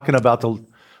talking about the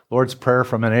Lord's Prayer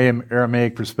from an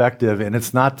Aramaic perspective, and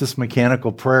it's not this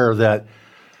mechanical prayer that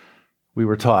we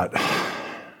were taught,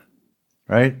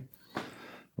 right?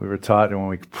 We were taught, and when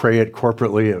we pray it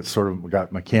corporately, it sort of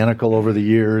got mechanical over the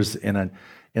years, and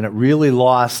it really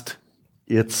lost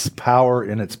its power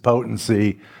and its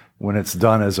potency when it's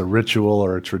done as a ritual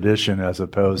or a tradition as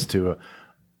opposed to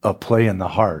a play in the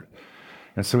heart.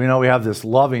 And so we have this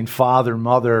loving father,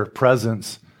 mother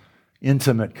presence,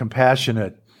 intimate,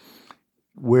 compassionate,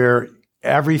 where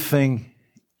everything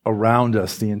around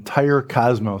us, the entire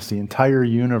cosmos, the entire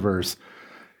universe,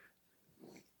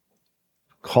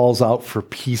 calls out for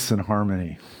peace and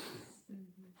harmony.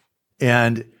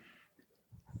 And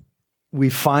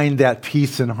we find that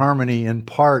peace and harmony in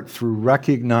part through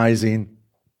recognizing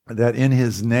that in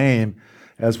His name,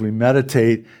 as we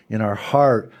meditate in our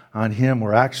heart on Him,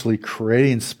 we're actually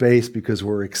creating space because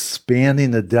we're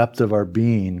expanding the depth of our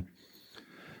being,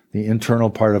 the internal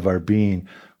part of our being,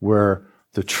 where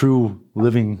the true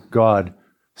living God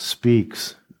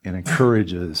speaks and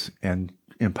encourages and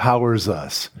empowers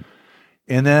us.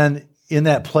 And then in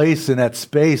that place, in that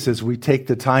space, as we take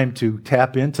the time to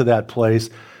tap into that place,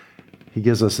 He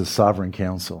gives us His sovereign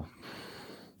counsel,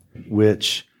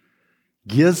 which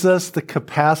gives us the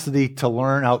capacity to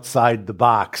learn outside the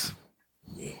box.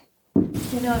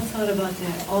 I thought about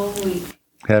that all week.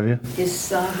 Have you? His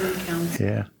sovereign counsel.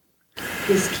 Yeah.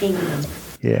 His kingdom.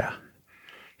 Yeah.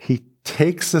 He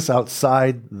takes us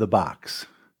outside the box.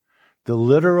 The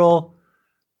literal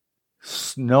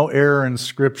no error in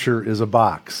Scripture is a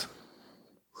box.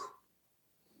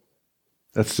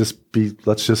 Let's just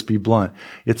be blunt.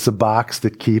 It's a box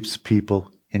that keeps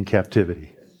people in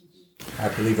captivity. I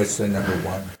believe it's the number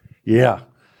one. Yeah.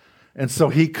 And so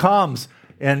He comes,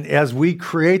 and as we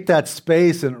create that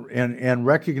space and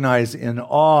recognize in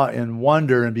awe and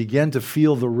wonder and begin to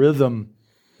feel the rhythm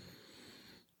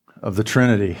of the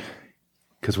Trinity,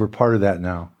 because we're part of that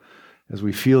now, as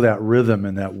we feel that rhythm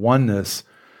and that oneness,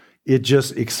 it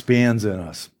just expands in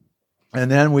us. And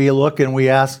then we look and we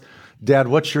ask, Dad,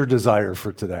 what's your desire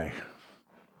for today?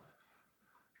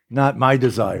 Not my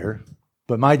desire,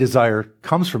 but my desire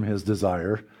comes from His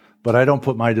desire, but I don't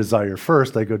put my desire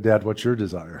first. I go, Dad, what's your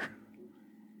desire?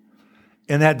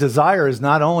 And that desire is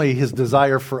not only His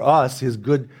desire for us, His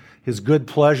good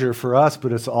pleasure for us,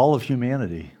 but it's all of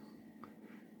humanity.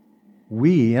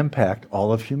 We impact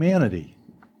all of humanity.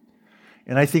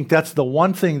 And I think that's the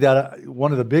one thing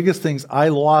one of the biggest things I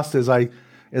lost as I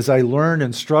learned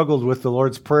and struggled with the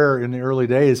Lord's Prayer in the early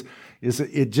days is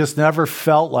it just never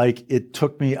felt like it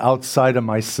took me outside of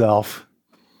myself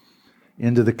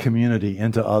into the community,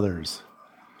 into others.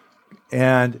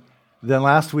 And then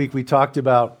last week we talked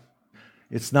about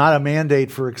it's not a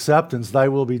mandate for acceptance, thy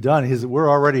will be done. We're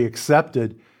already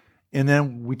accepted. And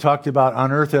then we talked about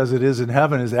on earth as it is in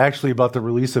heaven is actually about the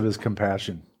release of His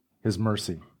compassion, His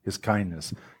mercy, His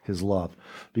kindness, His love.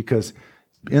 Because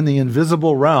in the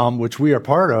invisible realm, which we are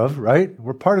part of, right?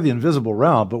 We're part of the invisible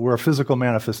realm, but we're a physical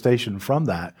manifestation from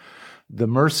that. The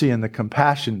mercy and the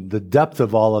compassion, the depth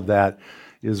of all of that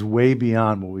is way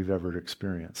beyond what we've ever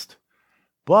experienced.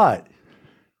 But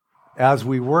as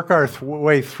we work our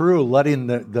way through letting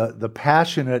the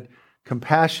passionate,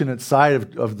 compassionate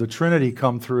side of the Trinity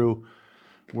come through,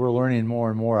 we're learning more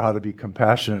and more how to be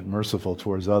compassionate and merciful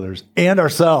towards others and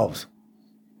ourselves.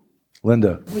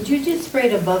 Linda. Would you just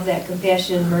pray above that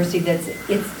compassion and mercy that's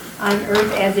it's on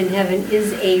earth as in heaven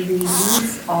is a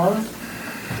release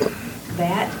of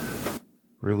that?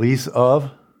 Release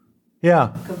of?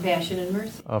 Yeah. Compassion and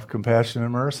mercy. Of compassion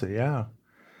and mercy, yeah.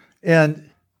 And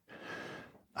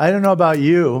I don't know about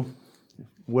you,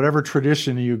 whatever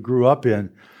tradition you grew up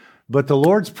in, but the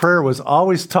Lord's Prayer was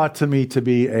always taught to me to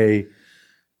be a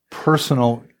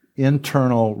personal,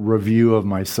 internal review of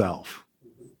myself.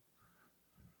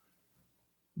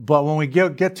 But when we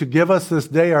get to give us this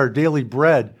day our daily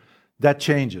bread, that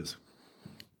changes.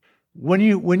 When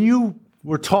you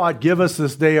were taught, give us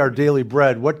this day our daily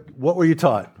bread, what were you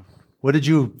taught? What did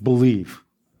you believe?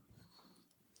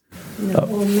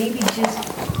 Well, maybe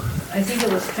I think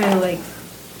it was kind of like,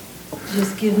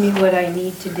 just give me what I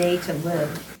need today to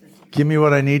live. Give me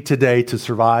what I need today to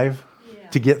survive,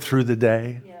 to get through the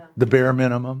day, the bare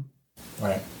minimum.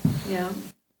 Right. Yeah.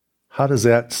 How does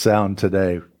that sound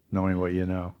today, knowing what you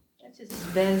know? That's just as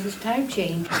bad as this time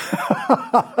change.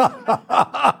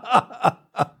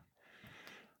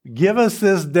 Give us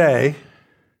this day.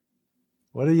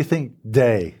 What do you think,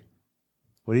 day?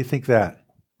 What do you think that?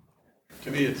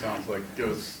 To me, it sounds like give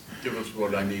us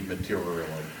what I need materially.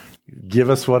 Give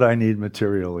us what I need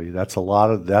materially. That's a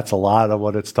lot of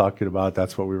what it's talking about.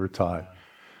 That's what we were taught.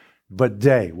 But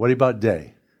day, what about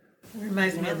day? It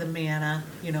reminds me of the manna,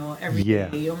 every Yeah.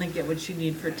 day. You only get what you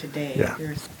need for today. Yeah.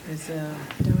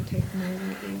 Don't take more than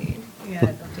what you need.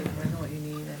 Don't take more than what you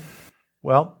need.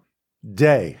 Well,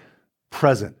 day,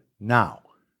 present, now.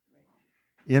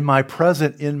 In my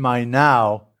present, in my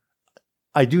now,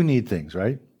 I do need things,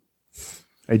 right?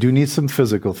 I do need some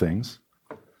physical things.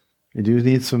 I do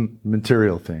need some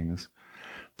material things.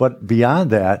 But beyond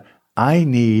that, I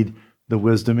need the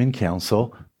wisdom and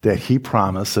counsel that he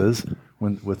promises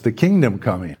with the kingdom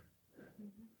coming.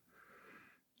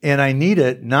 And I need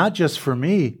it not just for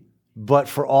me, but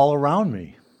for all around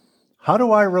me. How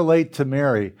do I relate to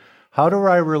Mary? How do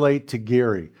I relate to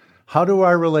Gary? How do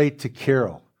I relate to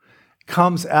Carol? It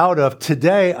comes out of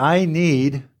today I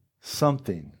need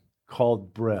something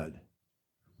called bread.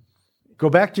 Go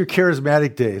back to your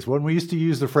charismatic days when we used to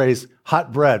use the phrase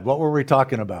hot bread. What were we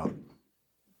talking about?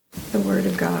 The Word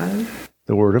of God,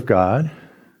 The Word of God,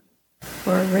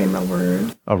 or a Rhema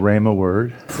word. a Rhema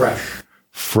word, Fresh.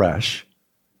 fresh.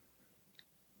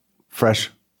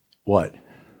 Fresh what?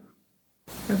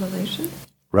 Revelation.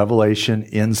 Revelation,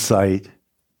 insight,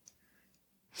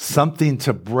 something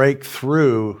to break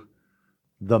through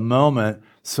the moment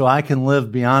so I can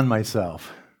live beyond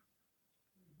myself.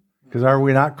 Because are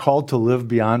we not called to live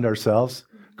beyond ourselves?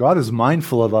 God is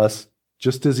mindful of us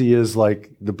just as he is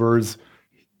like the birds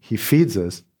he feeds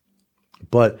us.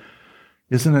 But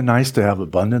isn't it nice to have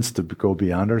abundance to go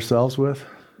beyond ourselves with?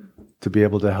 To be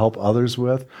able to help others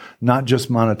with? Not just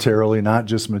monetarily, not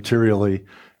just materially,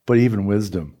 but even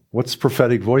wisdom. What's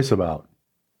prophetic voice about?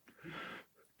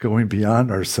 Going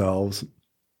beyond ourselves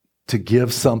to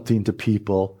give something to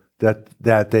people that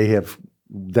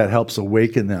helps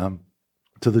awaken them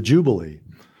to the Jubilee.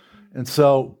 And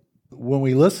so when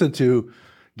we listen to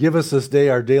Give Us This Day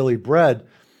Our Daily Bread,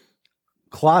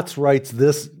 Klotz writes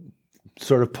this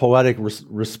sort of poetic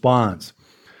response.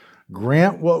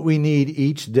 Grant what we need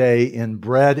each day in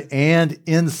bread and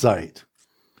insight,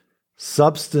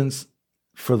 substance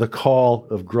for the call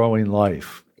of growing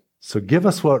life. So give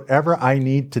us whatever I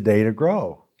need today to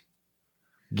grow.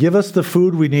 Give us the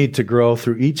food we need to grow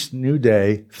through each new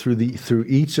day, through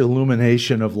each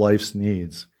illumination of life's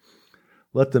needs.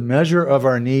 Let the measure of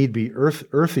our need be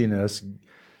earthiness.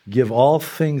 Give all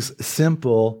things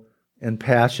simple and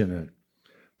passionate.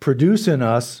 Produce in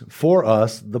us, for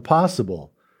us, the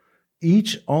possible.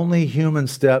 Each only human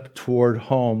step toward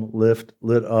home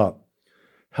lit up.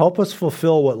 Help us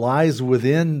fulfill what lies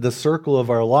within the circle of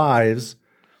our lives.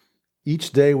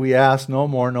 Each day we ask no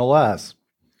more, no less.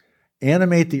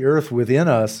 Animate the earth within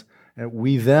us, and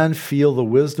we then feel the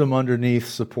wisdom underneath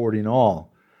supporting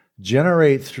all.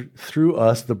 Generate through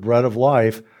us the bread of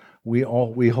life. We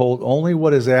hold only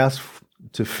what is asked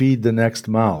to feed the next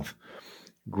mouth.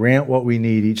 Grant what we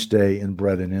need each day in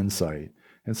bread and insight.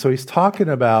 And so he's talking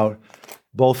about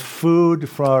both food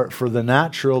for the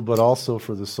natural, but also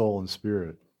for the soul and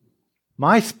spirit.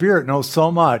 My spirit knows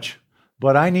so much,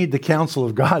 but I need the counsel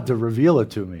of God to reveal it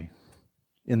to me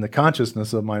in the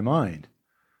consciousness of my mind.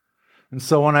 And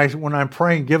so when I'm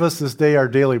praying, give us this day our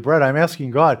daily bread, I'm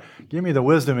asking God, give me the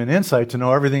wisdom and insight to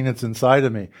know everything that's inside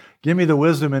of me. Give me the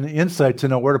wisdom and insight to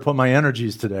know where to put my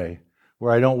energies today,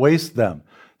 where I don't waste them.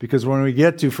 Because when we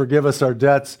get to forgive us our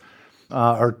debts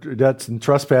and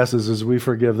trespasses as we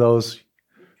forgive those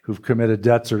who've committed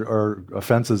debts or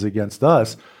offenses against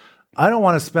us, I don't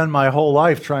want to spend my whole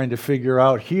life trying to figure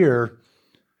out here,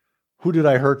 who did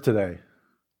I hurt today?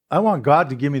 I want God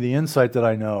to give me the insight that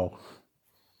I know.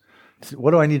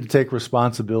 What do I need to take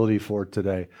responsibility for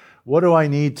today? What do I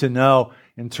need to know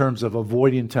in terms of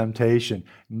avoiding temptation?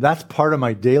 That's part of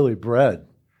my daily bread.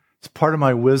 It's part of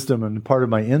my wisdom and part of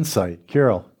my insight.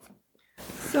 Carol.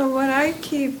 So what I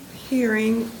keep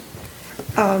hearing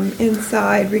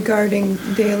inside regarding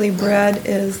daily bread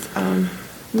is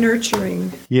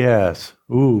nurturing. Yes.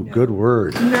 Ooh, good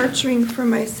word. Nurturing for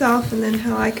myself and then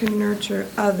how I can nurture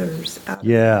others.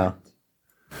 Yeah.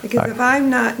 Because if I'm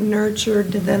not nurtured,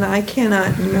 then I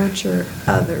cannot nurture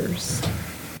others.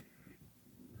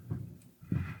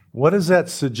 What does that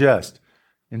suggest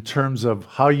in terms of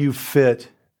how you fit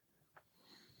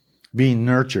being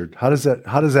nurtured? How does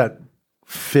that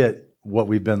fit what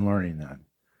we've been learning then?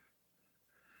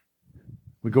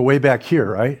 We go way back here,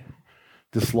 right?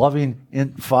 This loving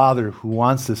Father who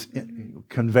wants to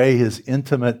convey his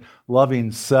intimate,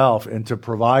 loving self and to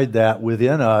provide that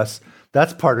within us,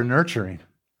 that's part of nurturing.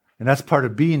 And that's part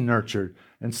of being nurtured.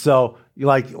 And so,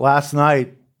 like last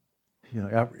night,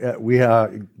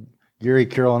 Gary,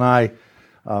 Carol, and I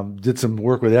did some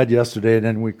work with Ed yesterday, and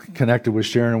then we connected with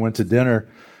Sharon and went to dinner.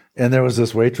 And there was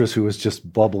this waitress who was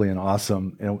just bubbly and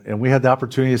awesome, and we had the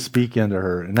opportunity to speak into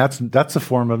her. And that's a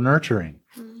form of nurturing.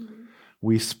 Mm-hmm.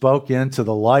 We spoke into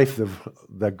the life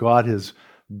that God has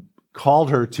called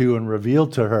her to and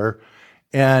revealed to her,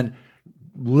 and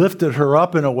lifted her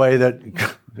up in a way that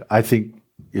I think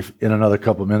if in another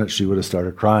couple of minutes she would have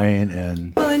started crying.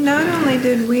 And Well, and not only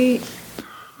did we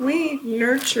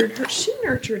nurtured her, she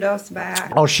nurtured us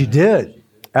back. oh, she did.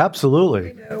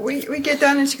 Absolutely. We get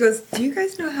done and she goes, do you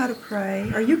guys know how to pray?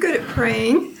 Are you good at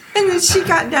praying? And then she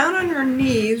got down on her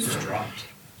knees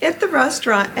at the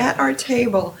restaurant, at our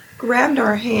table, grabbed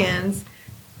our hands,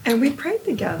 and we prayed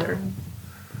together.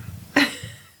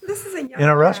 This is a young In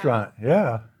a gal. restaurant,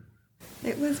 yeah.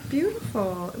 It was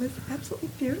beautiful. It was absolutely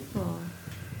beautiful.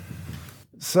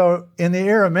 So in the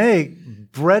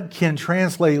Aramaic, bread can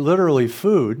translate literally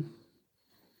food,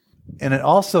 and it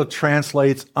also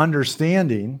translates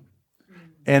understanding.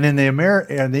 And in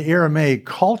the Aramaic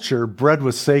culture, bread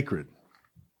was sacred.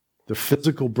 The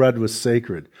physical bread was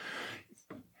sacred.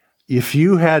 If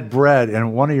you had bread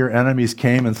and one of your enemies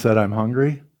came and said, "I'm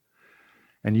hungry,"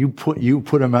 and you put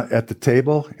them at the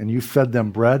table and you fed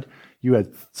them bread, you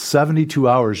had 72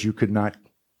 hours you could not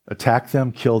attack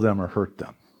them, kill them, or hurt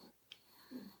them.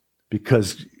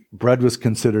 Because bread was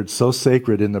considered so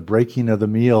sacred, in the breaking of the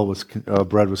meal,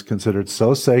 bread was considered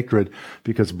so sacred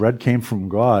because bread came from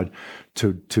God.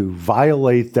 To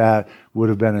violate that would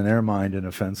have been, in their mind, an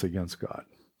offense against God.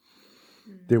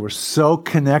 They were so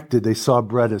connected. They saw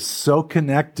bread as so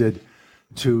connected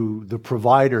to the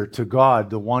provider, to God,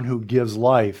 the one who gives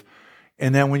life.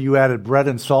 And then when you added bread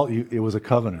and salt, it was a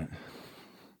covenant.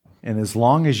 And as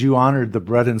long as you honored the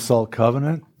bread and salt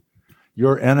covenant,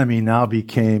 your enemy now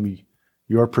became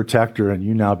your protector, and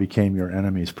you now became your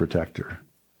enemy's protector.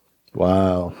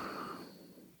 Wow.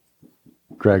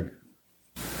 Greg.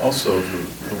 Also,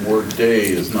 the word day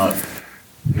is not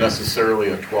necessarily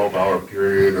a 12-hour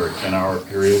period or a 10-hour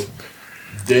period.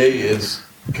 Day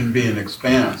can be an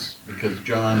expanse, because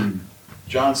John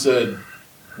said,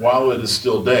 while it is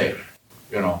still day,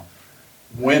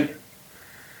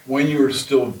 when you are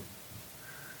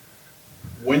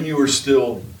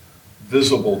still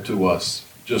visible to us,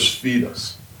 just feed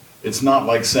us. It's not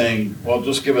like saying, well,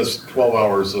 just give us 12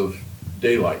 hours of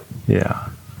daylight. Yeah.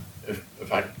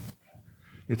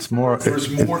 There's more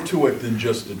to it than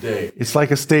just a day. It's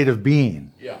like a state of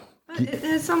being. Yeah.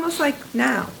 It's almost like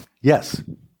now. Yes.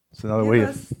 It's another way Give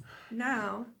of... us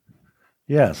now.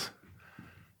 Yes.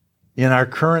 In our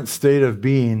current state of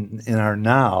being, in our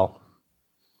now,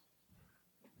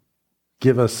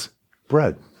 give us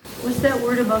bread. What's that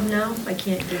word above now? I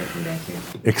can't get it from back here.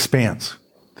 Expanse.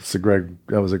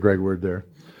 That was a Greg word there.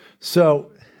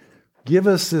 So, give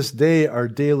us this day our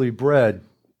daily bread.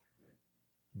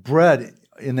 Bread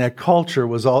in that culture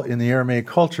in the Aramaic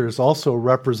culture is also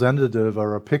representative,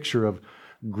 or a picture of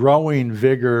growing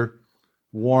vigor,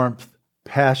 warmth,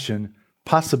 passion,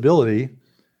 possibility,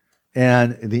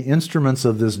 and the instruments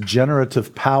of this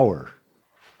generative power,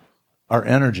 our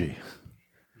energy.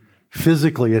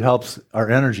 Physically, it helps our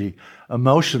energy.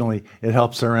 Emotionally, it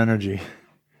helps our energy.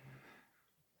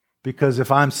 Because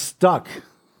if I'm stuck,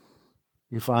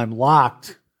 if I'm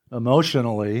locked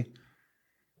emotionally,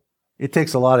 it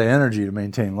takes a lot of energy to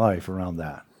maintain life around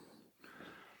that.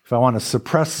 If I want to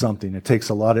suppress something, it takes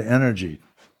a lot of energy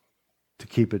to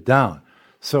keep it down.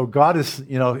 So God is,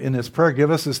 in His prayer,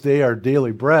 give us this day our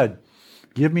daily bread.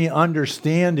 Give me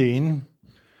understanding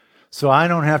so I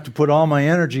don't have to put all my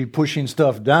energy pushing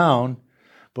stuff down,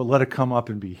 but let it come up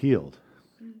and be healed.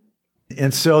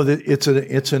 And so it's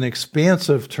an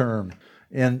expansive term.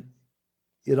 And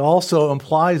it also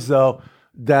implies, though,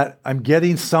 that I'm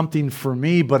getting something for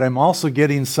me, but I'm also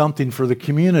getting something for the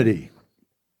community.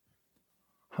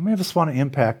 How many of us want to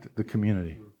impact the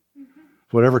community?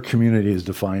 Whatever community is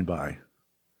defined by.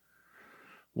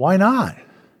 Why not?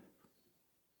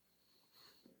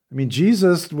 I mean,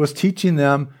 Jesus was teaching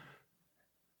them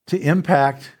to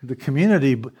impact the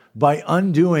community by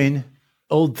undoing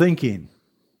old thinking.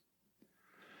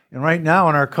 And right now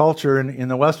in our culture, in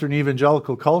the Western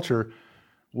evangelical culture,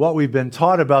 what we've been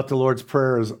taught about the Lord's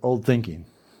Prayer is old thinking.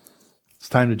 It's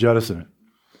time to jettison it.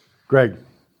 Greg.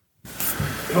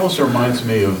 It also reminds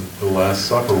me of the Last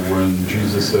Supper when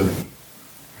Jesus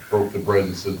broke the bread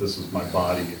and said, "This is my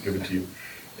body, I give it to you."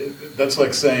 That's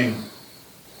like saying,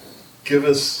 give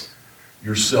us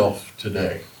yourself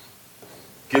today.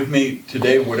 Give me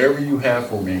today whatever you have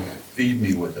for me, feed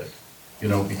me with it.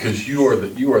 Because you are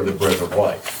the bread of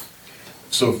life.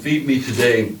 So feed me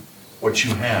today what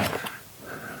you have.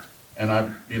 And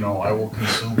I will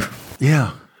consume it.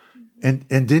 Yeah. And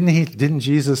didn't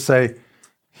Jesus say,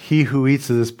 "He who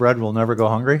eats of this bread will never go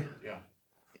hungry"? Yeah.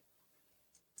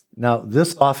 Now,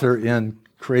 this author in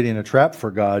Creating a Trap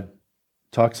for God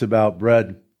talks about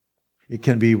bread It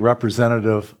can be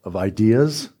representative of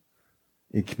ideas.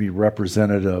 It can be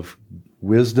representative of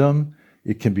wisdom.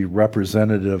 It can be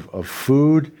representative of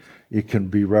food. It can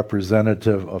be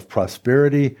representative of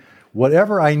prosperity.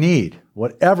 Whatever I need,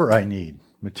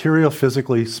 material,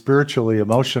 physically, spiritually,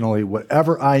 emotionally,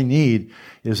 whatever I need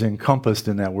is encompassed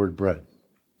in that word bread.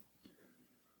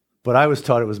 But I was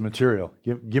taught it was material.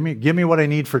 Give me what I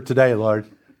need for today, Lord,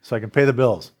 so I can pay the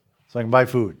bills, so I can buy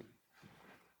food.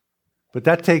 But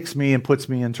that takes me and puts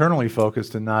me internally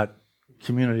focused and not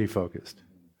community focused.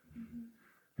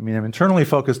 I mean, I'm internally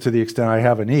focused to the extent I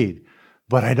have a need,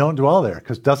 but I don't dwell there,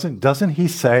 because doesn't he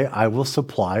say, I will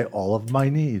supply all of my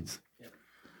needs?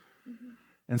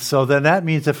 And so then that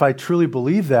means if I truly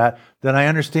believe that, then I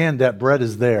understand that bread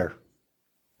is there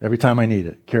every time I need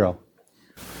it. Carol.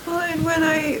 Well, and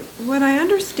when I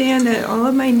understand that all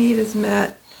of my need is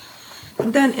met,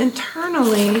 then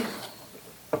internally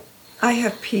I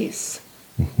have peace.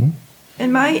 Mm-hmm.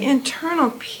 And my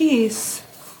internal peace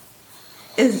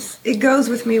it goes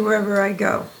with me wherever I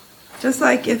go. Just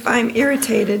like if I'm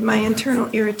irritated, my internal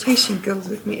irritation goes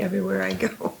with me everywhere I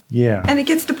go. Yeah. And it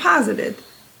gets deposited.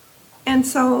 And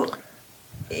so,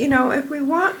 if we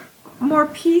want more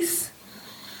peace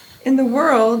in the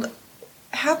world,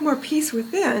 have more peace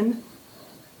within.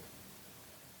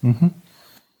 Mm-hmm.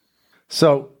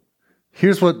 So,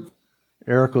 here's what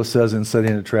Erico says in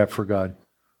Setting a Trap for God.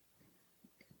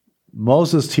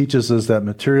 Moses teaches us that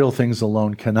material things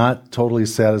alone cannot totally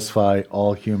satisfy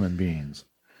all human beings.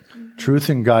 Mm-hmm. Truth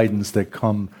and guidance that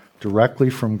come directly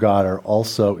from God are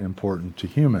also important to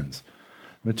humans.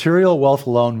 Material wealth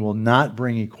alone will not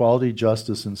bring equality,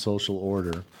 justice, and social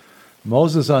order.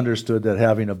 Moses understood that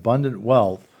having abundant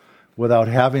wealth without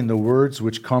having the words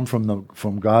which come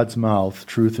from God's mouth,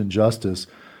 truth and justice,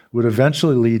 would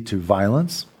eventually lead to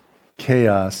violence,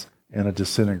 chaos, and a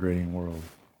disintegrating world.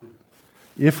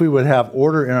 If we would have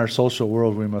order in our social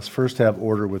world, we must first have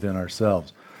order within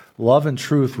ourselves. Love and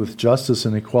truth with justice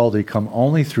and equality come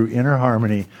only through inner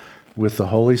harmony with the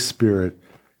Holy Spirit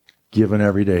given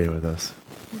every day with us,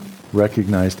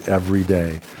 recognized every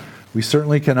day. We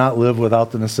certainly cannot live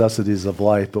without the necessities of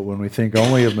life, but when we think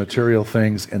only of material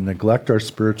things and neglect our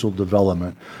spiritual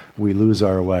development, we lose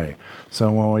our way.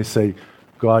 So when we say,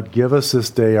 God, give us this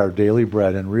day our daily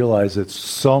bread, and realize it's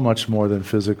so much more than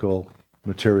physical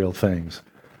material things,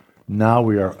 now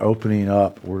we are opening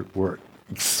up, we're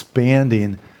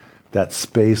expanding that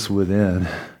space within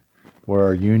where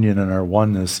our union and our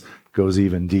oneness goes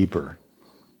even deeper.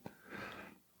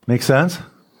 Make sense?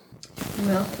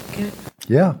 Well, good.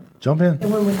 Yeah, jump in.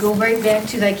 And when we go right back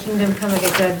to thy kingdom come, like I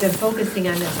said, I've been focusing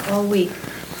on this all week.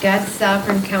 God's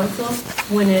sovereign counsel,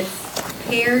 when it's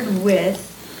paired with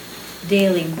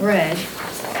daily bread,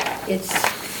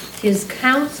 it's his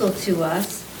counsel to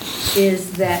us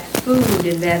is that food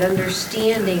and that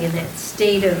understanding and that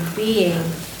state of being,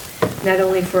 not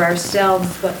only for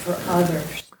ourselves, but for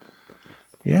others.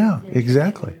 Yeah,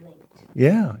 exactly.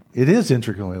 Yeah, it is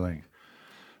intricately linked.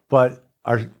 But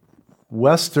our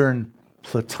Western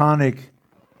Platonic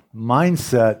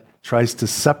mindset tries to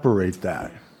separate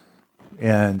that.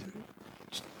 And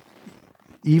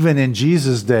even in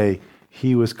Jesus' day,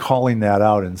 he was calling that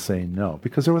out and saying no,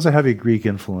 because there was a heavy Greek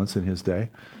influence in his day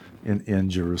in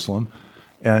Jerusalem.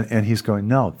 And he's going,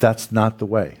 no, that's not the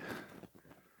way.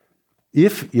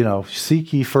 If,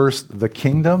 seek ye first the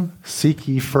kingdom, seek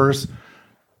ye first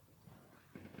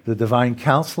the divine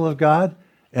counsel of God,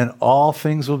 and all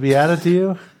things will be added to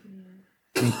you,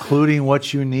 including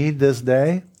what you need this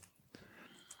day.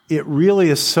 It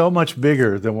really is so much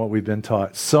bigger than what we've been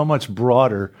taught, so much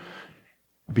broader,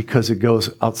 because it goes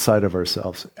outside of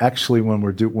ourselves. Actually, when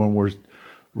we're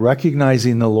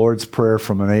recognizing the Lord's Prayer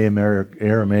from an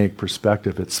Aramaic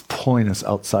perspective, it's pulling us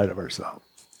outside of ourselves.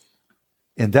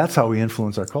 And that's how we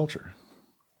influence our culture.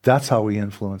 That's how we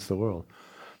influence the world.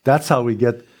 That's how we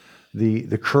get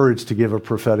the courage to give a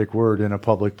prophetic word in a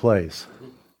public place.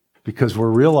 Because we're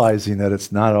realizing that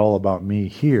it's not all about me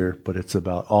here, but it's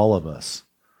about all of us.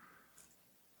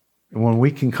 And when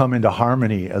we can come into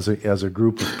harmony as a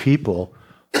group of people,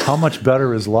 how much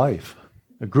better is life?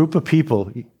 A group of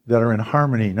people that are in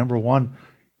harmony, number one,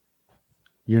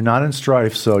 you're not in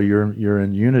strife, so you're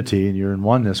in unity and you're in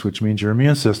oneness, which means your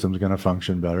immune system is going to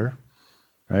function better,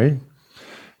 right?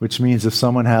 Which means if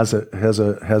someone has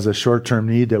a short-term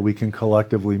need that we can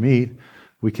collectively meet,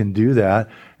 we can do that,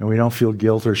 and we don't feel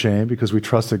guilt or shame because we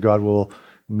trust that God will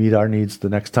meet our needs the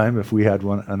next time. If we had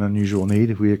an unusual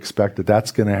need, we expect that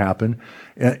that's going to happen.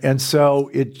 And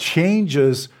so it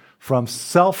changes from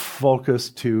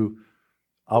self-focused to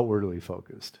outwardly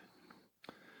focused.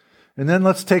 And then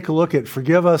let's take a look at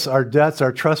forgive us our debts,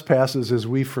 our trespasses, as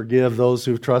we forgive those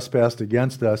who've trespassed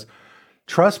against us.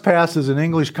 Trespass is an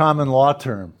English common law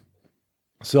term.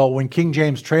 So when King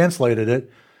James translated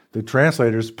it, the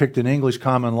translators picked an English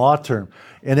common law term.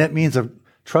 And it means a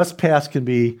trespass can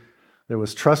be, there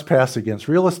was trespass against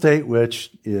real estate,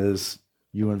 which is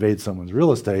you invade someone's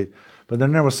real estate. But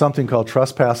then there was something called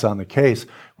trespass on the case,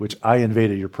 which I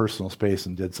invaded your personal space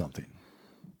and did something.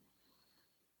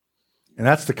 And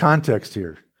that's the context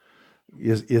here,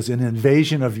 is an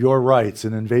invasion of your rights,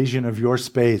 an invasion of your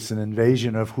space, an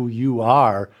invasion of who you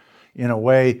are in a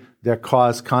way that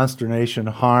caused consternation,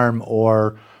 harm,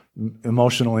 or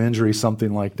emotional injury,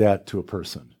 something like that, to a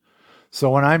person.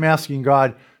 So when I'm asking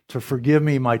God to forgive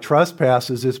me my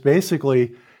trespasses, it's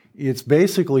basically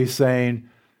saying,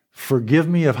 forgive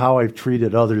me of how I've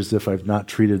treated others if I've not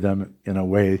treated them in a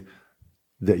way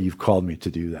that you've called me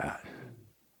to do that.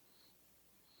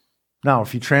 Now,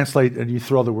 if you translate and you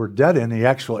throw the word debt in, the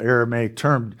actual Aramaic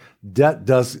term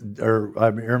does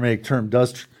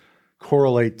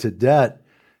correlate to debt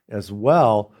as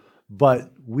well.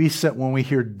 But when we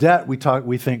hear debt, we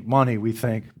think money, we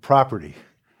think property.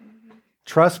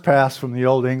 Trespass from the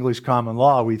Old English common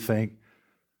law, we think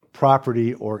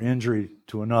property or injury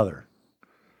to another.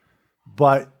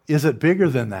 But is it bigger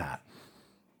than that?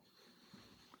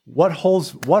 What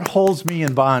holds me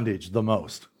in bondage the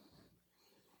most?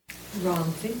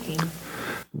 Wrong thinking.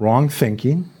 Wrong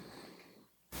thinking.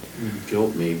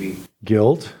 Guilt, maybe.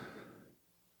 Guilt.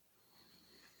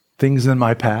 Things in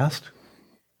my past.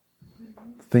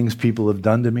 Things people have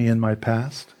done to me in my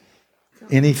past.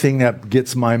 Anything that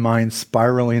gets my mind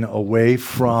spiraling away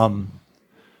from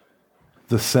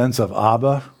the sense of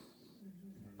Abba,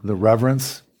 the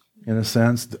reverence, in a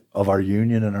sense, of our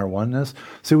union and our oneness.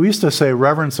 See, we used to say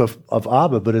reverence of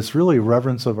Abba, but it's really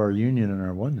reverence of our union and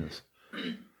our oneness.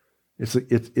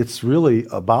 It's really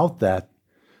about that.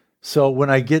 So when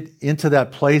I get into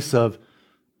that place of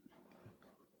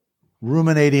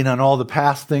ruminating on all the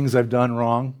past things I've done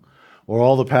wrong, or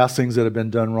all the past things that have been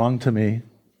done wrong to me,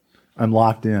 I'm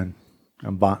locked in.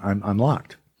 I'm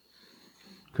locked.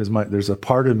 Because there's a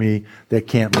part of me that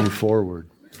can't move forward,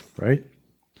 right?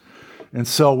 And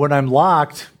so when I'm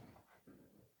locked,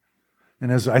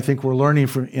 and as I think we're learning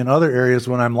from in other areas,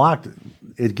 when I'm locked,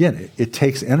 it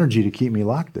takes energy to keep me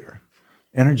locked there.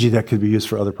 Energy that could be used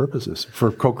for other purposes,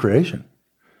 for co-creation.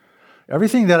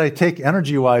 Everything that I take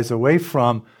energy-wise away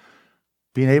from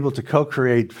being able to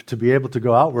co-create, to be able to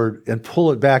go outward and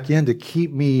pull it back in to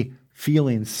keep me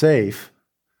feeling safe,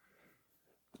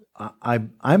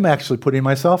 I'm actually putting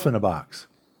myself in a box.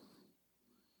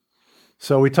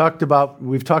 So we've talked about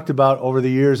over the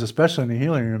years, especially in the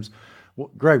healing rooms.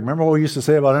 Greg, remember what we used to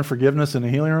say about unforgiveness in the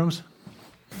healing rooms?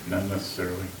 Not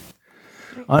necessarily.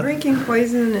 Drinking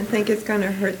poison and think it's going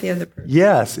to hurt the other person.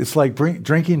 Yes, it's like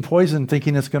drinking poison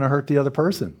thinking it's going to hurt the other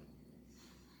person.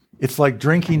 It's like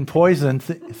drinking poison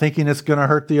thinking it's going to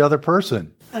hurt the other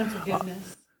person.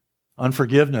 Unforgiveness.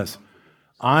 Unforgiveness.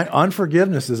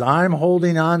 Unforgiveness is I'm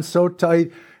holding on so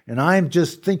tight and I'm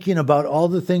just thinking about all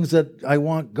the things that I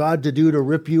want God to do to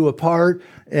rip you apart,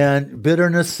 and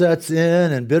bitterness sets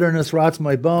in and bitterness rots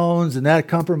my bones and that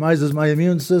compromises my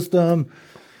immune system.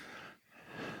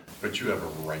 But you have a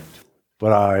right.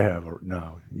 But I have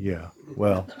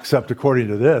well, except according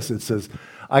to this, it says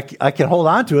I can hold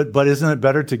on to it, but isn't it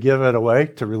better to give it away,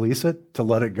 to release it, to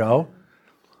let it go?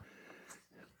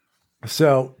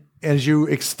 So as you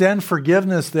extend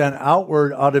forgiveness then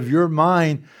outward out of your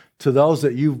mind to those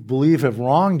that you believe have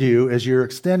wronged you, as you're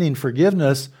extending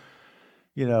forgiveness,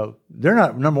 they're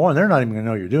not, number one, they're not even going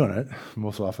to know you're doing it,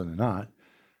 most often than not.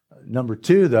 Number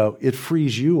two, though, it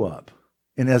frees you up.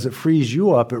 And as it frees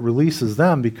you up, it releases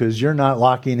them because you're not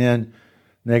locking in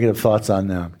negative thoughts on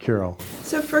them. Carol.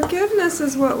 So forgiveness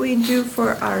is what we do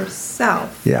for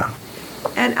ourselves. Yeah.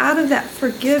 And out of that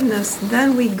forgiveness,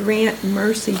 then we grant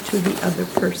mercy to the other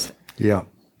person. Yeah.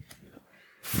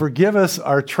 Forgive us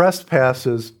our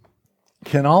trespasses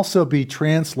can also be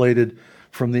translated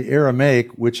from the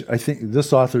Aramaic, which I think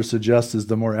this author suggests is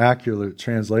the more accurate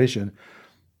translation,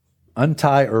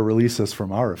 untie or release us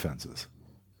from our offenses.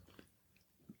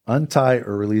 Untie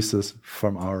or release us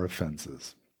from our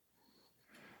offenses.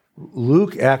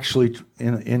 Luke actually,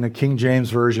 in the King James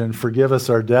Version, forgive us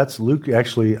our debts. Luke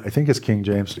actually, I think it's King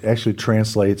James, actually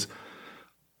translates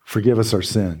forgive us our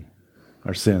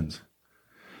sins,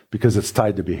 because it's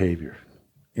tied to behavior.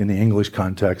 In the English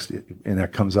context, and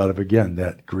that comes out of, again,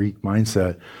 that Greek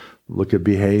mindset, look at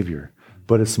behavior.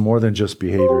 But it's more than just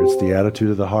behavior, it's the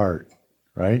attitude of the heart,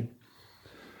 right?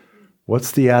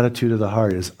 What's the attitude of the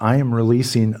heart? Is I am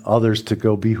releasing others to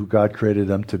go be who God created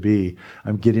them to be.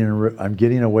 I'm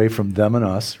getting away from them and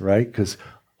us, right? Because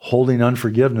holding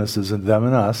unforgiveness is in them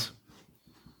and us.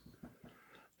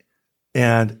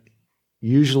 And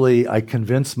usually I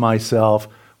convince myself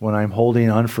when I'm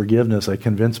holding unforgiveness, I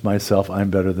convince myself I'm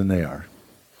better than they are.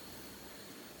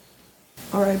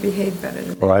 Or I behave better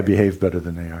than Or I behave better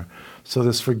than they are. So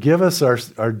this forgive us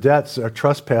our debts, our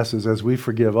trespasses as we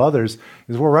forgive others,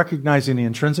 is we're recognizing the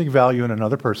intrinsic value in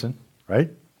another person, right?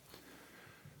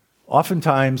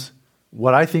 Oftentimes,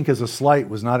 what I think is a slight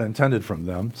was not intended from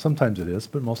them. Sometimes it is,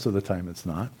 but most of the time it's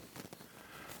not.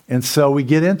 And so we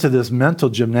get into this mental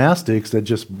gymnastics that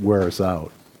just wear us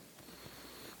out.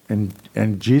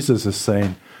 And Jesus is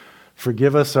saying,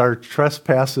 forgive us our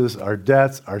trespasses, our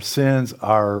debts, our sins,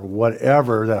 our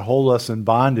whatever that hold us in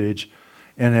bondage.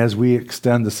 And as we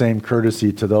extend the same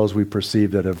courtesy to those we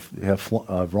perceive that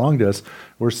have wronged us,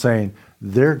 we're saying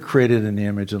they're created in the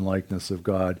image and likeness of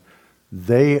God.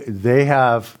 They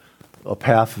have a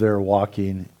path they're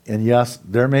walking. And yes,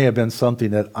 there may have been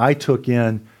something that I took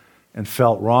in and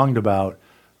felt wronged about,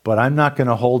 but I'm not going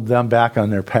to hold them back on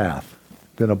their path. I'm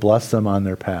going to bless them on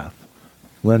their path.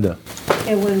 Linda.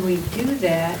 And when we do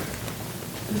that,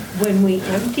 when we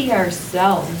empty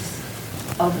ourselves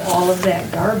of all of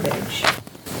that garbage,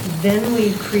 then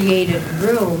we've created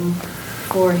room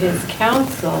for his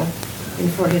counsel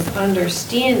and for his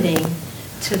understanding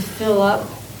to fill up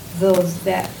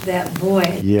that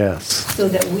void. Yes. So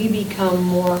that we become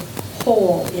more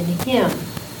whole in him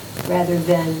rather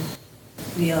than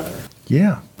the other.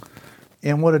 Yeah.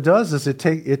 And what it does is it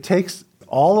takes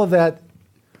all of that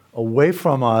away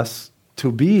from us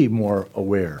to be more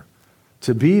aware,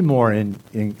 to be more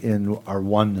in our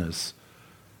oneness.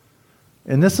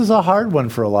 And this is a hard one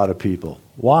for a lot of people.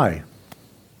 Why?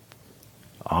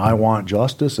 I want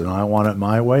justice and I want it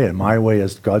my way, and my way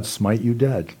is God smite you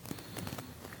dead.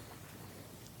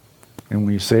 And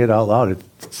when you say it out loud,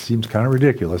 it seems kind of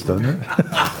ridiculous, doesn't it?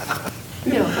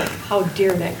 You know, like, how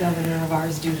dare that governor of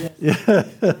ours do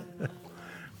this?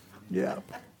 Yeah.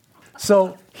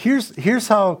 So here's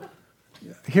how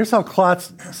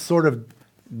Klotz sort of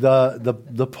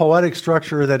the poetic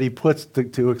structure that he puts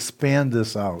to expand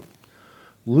this out.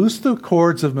 Loose the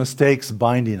cords of mistakes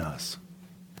binding us,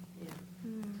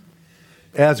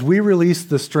 as we release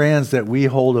the strands that we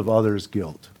hold of others'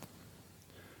 guilt.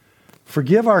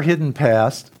 Forgive our hidden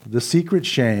past, the secret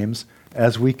shames,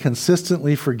 as we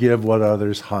consistently forgive what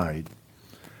others hide.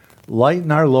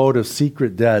 Lighten our load of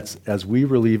secret debts as we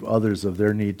relieve others of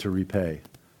their need to repay.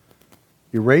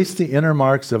 Erase the inner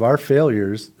marks of our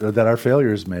failures that our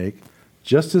failures make,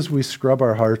 just as we scrub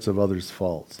our hearts of others'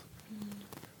 faults.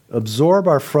 Absorb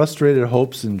our frustrated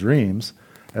hopes and dreams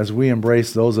as we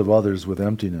embrace those of others with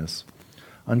emptiness.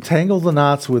 Untangle the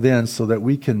knots within so that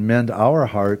we can mend our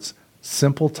hearts'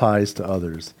 simple ties to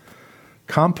others.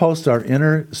 Compost our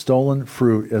inner stolen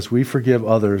fruit as we forgive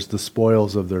others the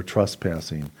spoils of their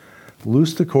trespassing.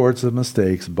 Loose the cords of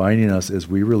mistakes binding us as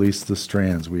we release the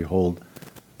strands we hold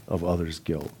of others'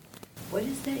 guilt. What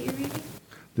is that you're reading?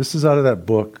 This is out of that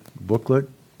booklet,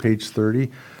 page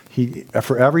 30.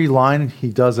 For every line, he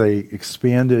does a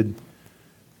expanded,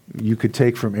 you could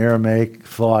take from Aramaic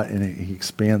thought, and he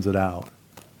expands it out.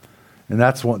 And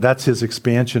that's his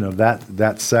expansion of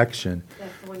that section.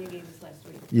 That's the one you gave us last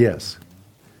week. Yes.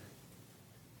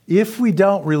 If we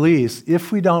don't release,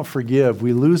 if we don't forgive,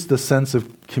 we lose the sense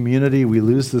of community, we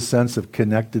lose the sense of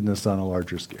connectedness on a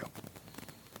larger scale.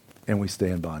 And we stay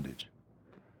in bondage.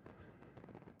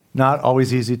 Not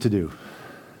always easy to do.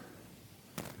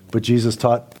 But Jesus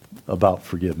taught about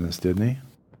forgiveness, didn't he?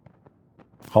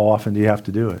 How often do you have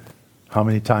to do it? How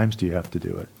many times do you have to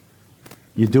do it?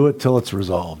 You do it till it's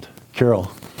resolved.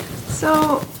 Carol.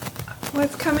 So,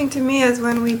 what's coming to me is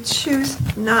when we choose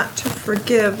not to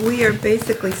forgive, we are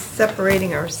basically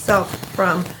separating ourselves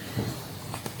from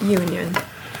union.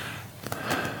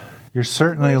 You're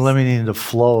certainly limiting the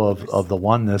flow of the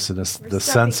oneness and the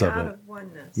sense of We're stepping it. out of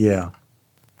oneness. Yeah.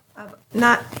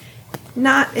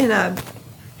 Not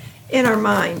in our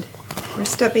mind. We're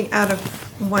stepping out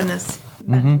of oneness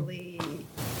mentally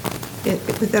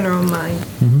within our own mind,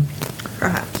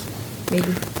 perhaps,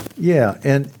 maybe. Yeah,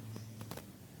 and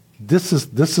this is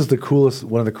the coolest,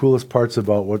 one of the coolest parts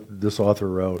about what this author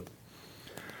wrote.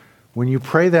 When you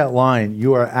pray that line,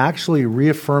 you are actually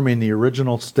reaffirming the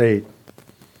original state,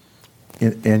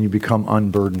 and you become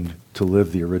unburdened to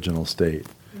live the original state.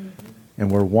 And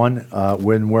we're one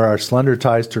where our slender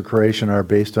ties to creation are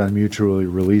based on mutually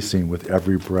releasing with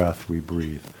every breath we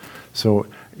breathe. So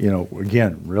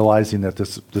again, realizing that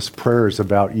this prayer is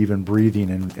about even breathing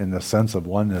in the sense of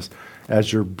oneness.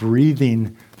 As you're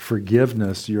breathing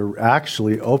forgiveness, you're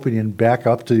actually opening back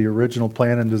up to the original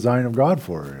plan and design of God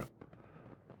for you.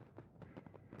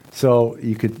 So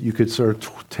you could sort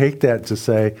of take that to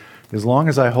say, as long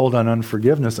as I hold on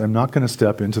unforgiveness, I'm not going to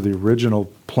step into the original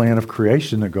plan of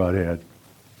creation that God had.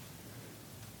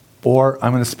 Or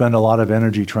I'm going to spend a lot of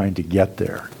energy trying to get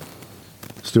there.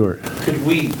 Stuart. Could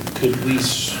we,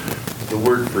 the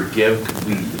word forgive, could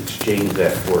we exchange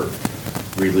that for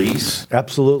release?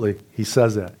 Absolutely. He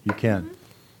says that. You can.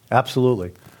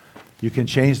 Absolutely. You can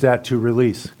change that to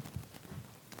release.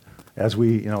 As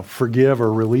we, forgive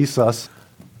or release us,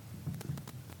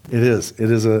 it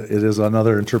is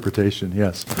another interpretation,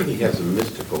 yes. He has a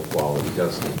mystical quality,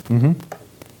 doesn't he?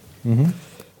 Mm-hmm. Mm-hmm.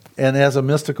 And as a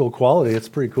mystical quality, it's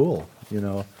pretty cool,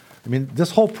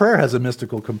 this whole prayer has a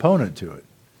mystical component to it.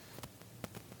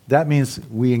 That means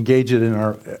we engage it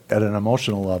at an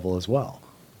emotional level as well,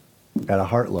 at a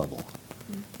heart level,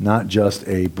 not just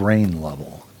a brain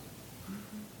level.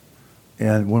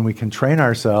 And when we can train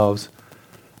ourselves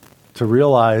to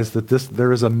realize that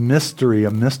there is a mystery,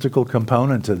 a mystical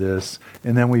component to this,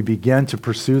 and then we begin to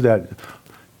pursue that,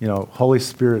 Holy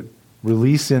Spirit,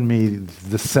 release in me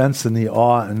the sense and the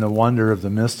awe and the wonder of the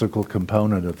mystical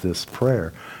component of this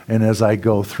prayer. And as I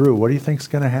go through, what do you think is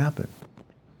going to happen?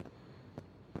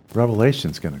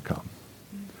 Revelation's going to come.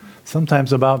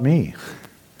 Sometimes about me.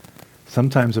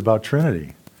 Sometimes about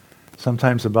Trinity.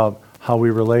 Sometimes about how we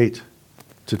relate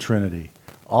to Trinity.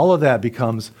 All of that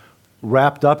becomes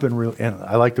wrapped up in, and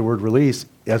I like the word release,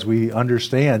 as we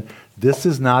understand this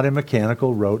is not a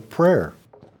mechanical rote prayer.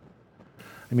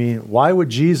 Why would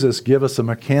Jesus give us a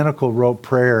mechanical rote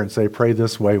prayer and say, pray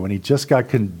this way, when he just got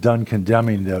done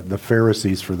condemning the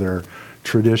Pharisees for their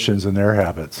traditions and their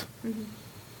habits?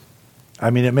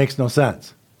 Mm-hmm. It makes no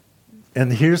sense.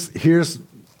 And here's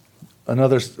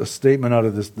another statement out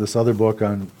of this other book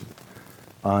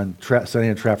on setting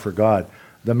a trap for God.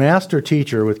 The master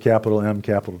teacher, with capital M,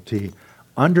 capital T,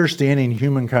 understanding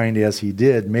humankind as he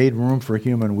did, made room for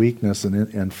human weakness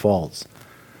and faults.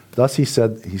 Thus he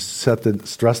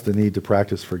stressed the need to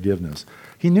practice forgiveness.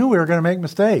 He knew we were going to make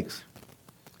mistakes.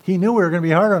 He knew we were going to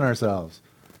be hard on ourselves.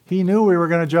 He knew we were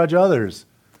going to judge others.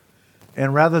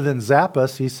 And rather than zap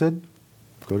us, he said,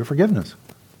 go to forgiveness.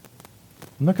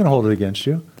 I'm not going to hold it against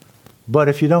you. But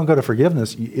if you don't go to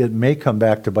forgiveness, it may come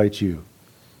back to bite you,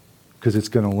 because it's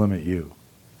going to limit you.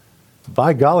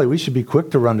 By golly, we should be quick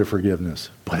to run to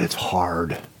forgiveness. But it's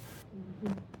hard.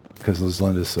 Because as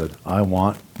Linda said, I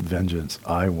want vengeance.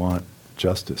 I want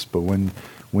justice. But when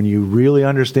you really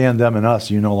understand them and us,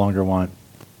 you no longer want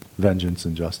vengeance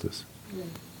and justice. Yeah.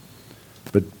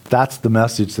 But that's the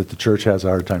message that the church has a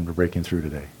hard time to breaking through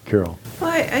today. Carol. Well,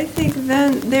 I think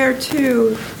then there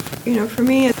too, for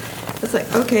me, it's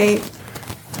like, okay,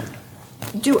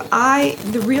 does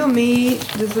the real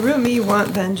me want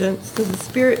vengeance? Does the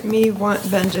spirit me want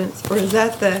vengeance? Or is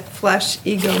that the flesh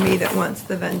ego me that wants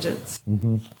the vengeance?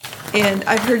 Mm-hmm. And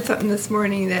I've heard something this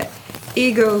morning that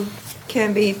ego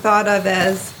can be thought of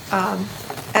as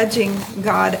edging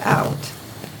God out.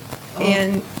 Oh.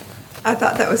 And I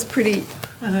thought that was pretty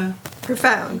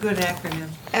profound. Good acronym.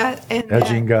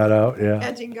 Edging God out, yeah.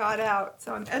 Edging God out.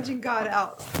 So I'm edging God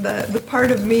out. The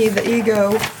part of me, the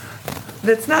ego,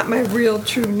 that's not my real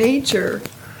true nature,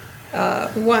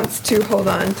 wants to hold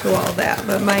on to all that.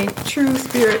 But my true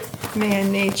spirit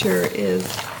man nature is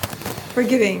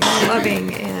forgiving,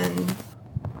 loving, and...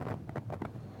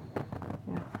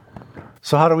 Yeah.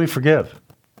 So how do we forgive?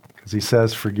 Because he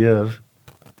says forgive.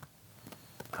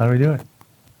 How do we do it?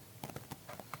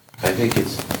 I think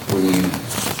it's when you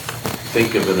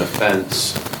think of an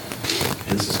offense,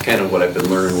 and this is kind of what I've been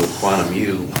learning with Quantum U,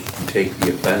 you take the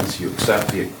offense, you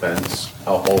accept the offense,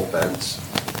 a whole offense,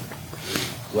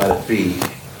 let it be,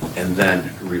 and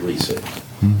then release it.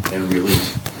 And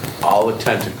release all the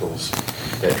tentacles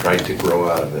that tried to grow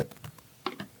out of it.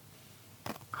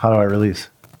 How do I release?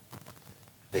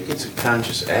 I think it's a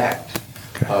conscious act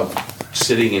of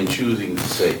sitting and choosing to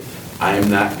say, I am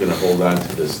not going to hold on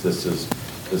to this. This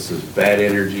is bad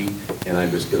energy, and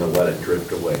I'm just going to let it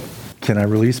drift away. Can I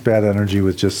release bad energy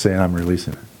with just saying I'm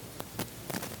releasing it?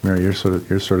 Mary, you're sort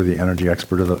of the energy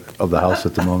expert of the house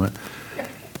at the moment.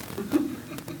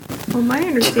 Well, my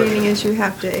understanding is you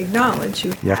have to acknowledge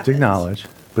you have to acknowledge,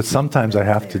 but sometimes I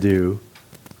have to do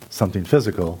something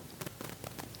physical,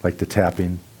 like the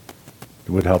tapping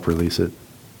would help release it.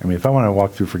 If I want to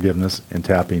walk through forgiveness, and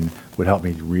tapping would help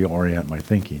me reorient my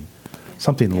thinking,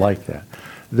 something like that.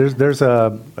 There's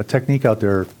a technique out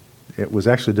there. It was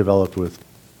actually developed with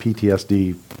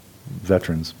PTSD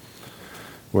veterans,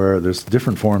 where there's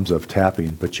different forms of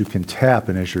tapping, but you can tap,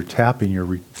 and as you're tapping,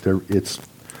 it's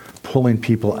pulling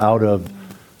people out of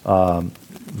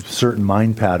certain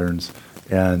mind patterns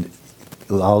and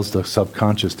allows the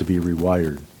subconscious to be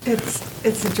rewired.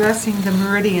 It's addressing the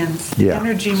meridians, Yeah.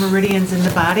 energy meridians in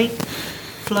the body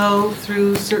flow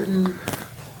through certain,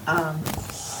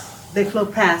 they flow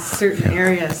past certain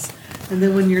areas. And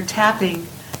then when you're tapping,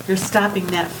 you're stopping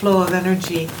that flow of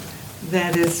energy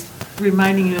that is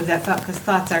reminding you of that thought, because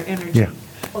thoughts are energy. Yeah.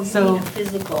 Oh, you So- mean a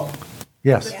physical.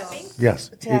 Yes,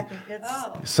 yes. Tapping,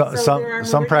 So- there are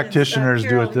some meridians. practitioners do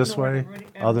Carol, it this you know what way, a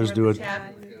meridian- others do it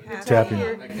tapping.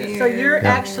 So you're Yeah.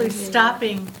 actually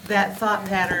stopping that thought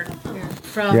pattern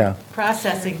from Yeah.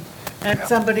 processing. And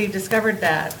somebody discovered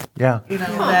that, Yeah, you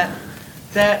know,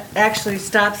 that actually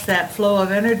stops that flow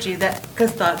of energy, that,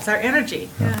 because thoughts are energy.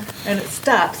 And it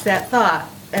stops that thought,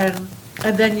 and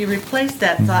then you replace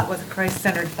that thought with a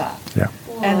Christ-centered thought. yeah.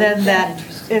 And then that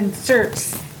Interesting.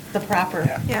 inserts the proper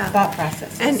Yeah. thought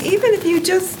process. And even if you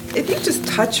just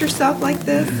touch yourself like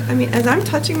this, I mean, as I'm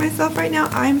touching myself right now,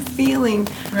 I'm feeling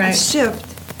a Right. shift.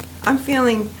 I'm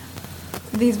feeling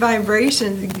these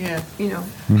vibrations, Yeah. you know,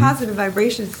 positive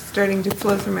vibrations starting to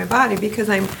flow through my body because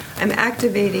I'm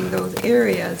activating those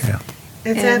areas. Yeah.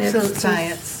 It's And absolute it's just-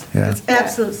 science. Yeah. It's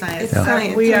absolute science. It's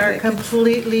scientific. We are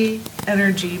completely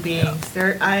energy beings.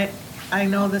 I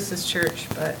know this is church,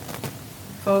 but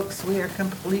folks, we are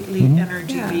completely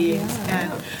energy Yeah, beings. yeah.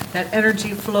 And that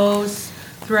energy flows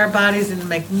through our bodies in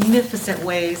magnificent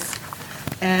ways.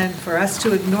 And for us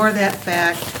to ignore that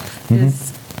fact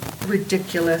is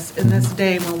ridiculous in this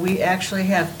day when we actually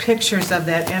have pictures of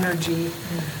that energy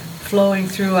flowing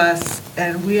through us,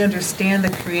 and we understand the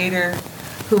Creator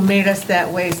who made us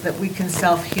that way so that we can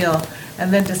self-heal.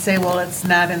 And then to say, well, it's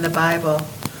not in the Bible,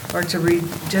 or to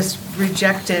just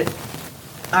reject it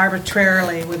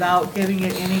arbitrarily without giving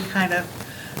it any kind of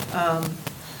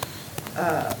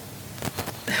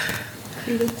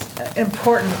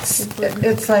importance.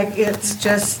 It's like, it's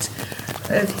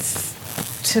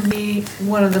to me,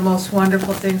 one of the most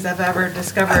wonderful things I've ever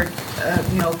discovered.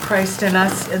 Christ in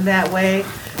us in that way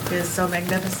is so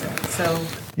magnificent. So,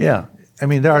 Yeah, I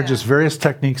mean, there are Yeah. just various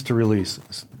techniques to release,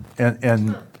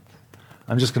 and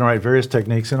I'm just going to write various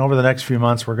techniques, and over the next few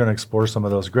months, we're going to explore some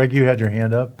of those. Greg, you had your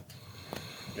hand up?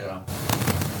 Yeah. I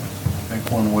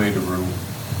think one way to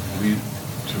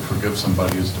forgive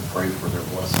somebody is to pray for their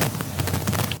blessing.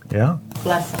 Yeah,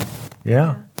 bless them.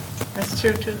 yeah. That's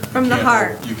true too. From the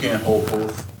heart. You can't hold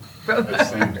both at the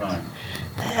same time.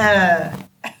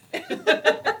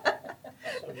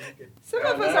 Some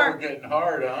of us Now we're are. getting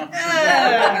hard, huh?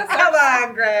 Come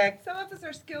on, Greg. Some of us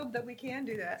are skilled that we can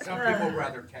do that. Some people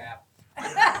rather tap.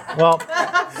 Well,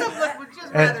 Someone would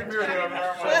just And- rather do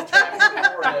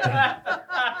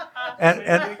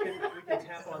and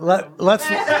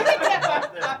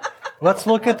let's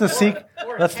look at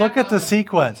the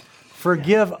sequence.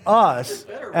 Forgive us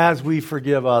as we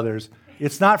forgive others.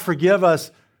 It's not forgive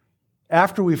us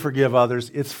after we forgive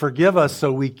others. It's forgive us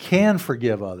so we can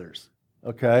forgive others.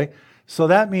 Okay? So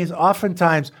that means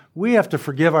oftentimes we have to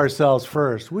forgive ourselves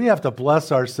first. We have to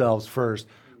bless ourselves first.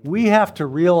 We have to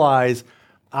realize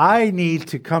I need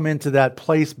to come into that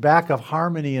place back of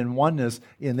harmony and oneness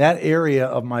in that area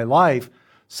of my life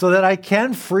so that I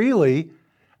can freely,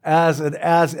 as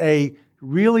a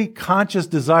really conscious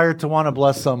desire to want to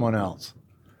bless someone else.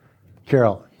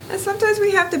 Carol. And sometimes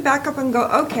we have to back up and go,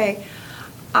 okay,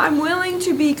 I'm willing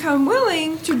to become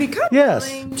Yes.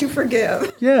 willing to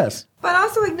forgive. Yes. But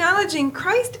also acknowledging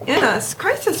Christ in us.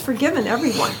 Christ has forgiven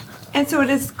everyone. And so it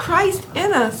is Christ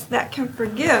in us that can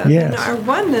forgive. Yes. And our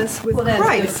oneness with Well, that's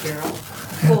Christ. good, Carol.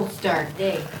 Full start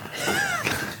day.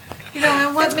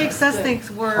 and what makes us think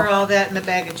we're all that in a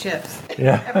bag of chips?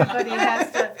 Yeah. Everybody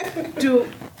has to do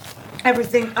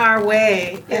everything our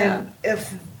way, and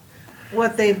if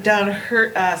what they've done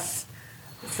hurt us,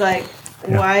 it's like,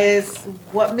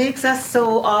 what makes us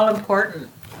so all important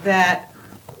that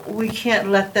we can't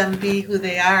let them be who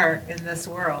they are in this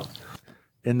world?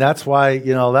 And that's why,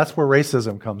 that's where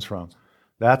racism comes from.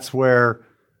 That's where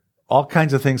all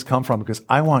kinds of things come from, because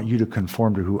I want you to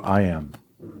conform to who I am.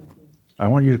 I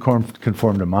want you to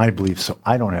conform to my beliefs so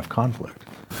I don't have conflict.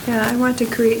 Yeah, I want to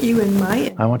create you in my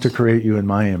image. I want to create you in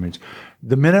my image.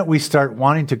 The minute we start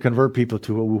wanting to convert people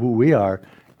to who we are,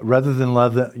 rather than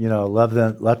let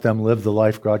them live the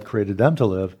life God created them to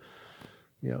live,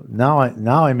 now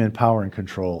I'm in power and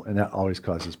control, and that always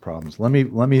causes problems. Let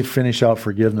me finish out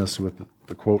forgiveness with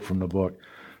the quote from the book.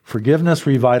 Forgiveness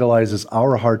revitalizes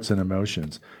our hearts and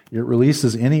emotions. It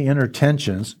releases any inner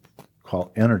tensions,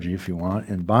 call energy if you want,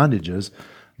 and bondages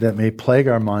that may plague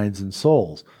our minds and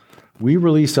souls. We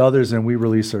release others and we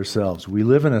release ourselves. We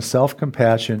live in a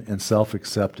self-compassion and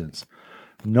self-acceptance.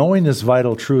 Knowing this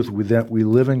vital truth, that we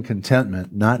live in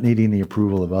contentment, not needing the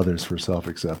approval of others for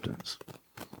self-acceptance.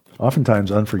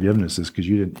 Oftentimes, unforgiveness is because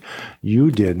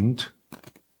you didn't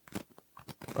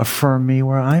affirm me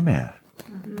where I'm at.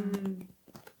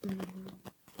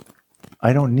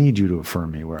 I don't need you to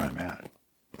affirm me where I'm at.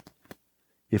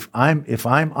 If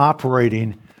I'm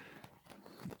operating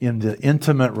in the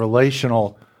intimate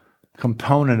relational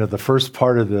component of the first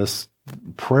part of this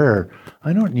prayer,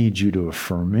 I don't need you to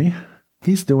affirm me.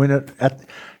 He's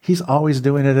always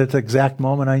doing it at the exact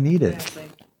moment I need it. Exactly.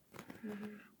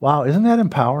 Wow, isn't that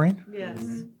empowering? Yes.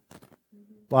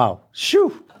 Wow.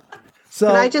 Shoo. So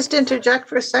Can I just interject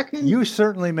for a second? you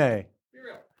certainly may.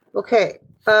 Okay.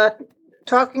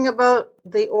 Talking about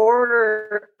the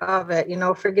order of it,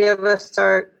 forgive us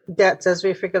our debts as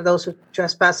we forgive those who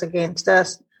trespass against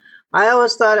us. I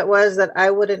always thought it was that I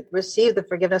wouldn't receive the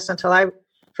forgiveness until I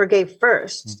forgave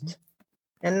first. Mhm.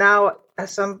 And now,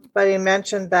 as somebody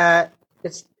mentioned, that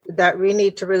it's that we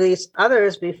need to release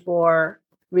others before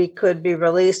we could be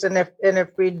released. And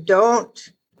if we don't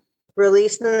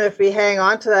release them, if we hang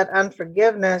on to that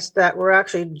unforgiveness, that we're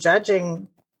actually judging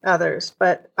others.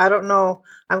 But I don't know.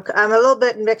 I'm a little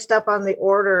bit mixed up on the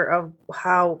order of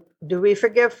how do we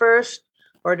forgive first,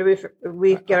 or do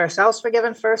we get ourselves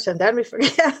forgiven first and then we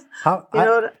forgive? You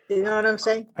know what I'm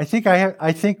saying? I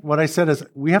think what I said is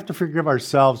we have to forgive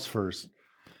ourselves first.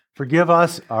 Forgive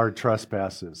us our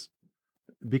trespasses,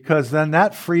 because then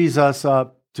that frees us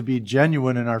up to be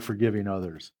genuine in our forgiving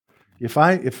others. If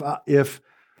I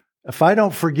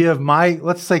don't forgive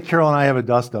let's say Carol and I have a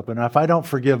dust up, and if I don't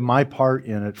forgive my part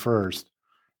in it first,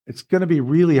 it's going to be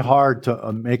really hard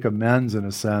to make amends in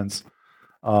a sense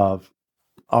of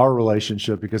our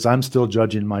relationship, because I'm still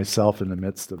judging myself in the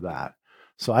midst of that.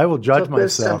 So I will judge So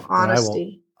there's some myself. And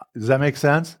honesty. Does that make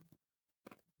sense?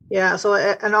 Yeah. So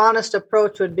an honest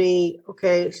approach would be,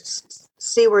 okay,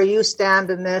 see where you stand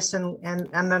in this and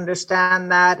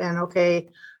understand that. And okay,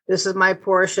 this is my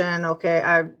portion. Okay.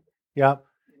 Yeah.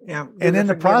 Yeah. And in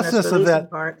the process of that,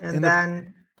 part, and in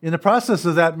then the process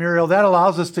of that, Muriel, that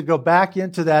allows us to go back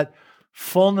into that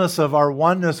fullness of our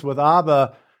oneness with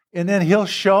Abba, and then he'll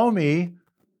show me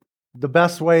the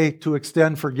best way to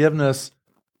extend forgiveness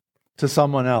to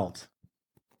someone else.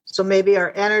 so maybe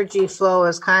our energy flow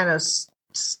is kind of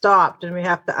stopped, and we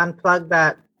have to unplug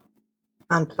that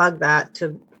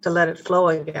to let it flow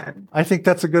again. I think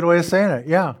that's a good way of saying it.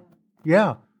 Yeah.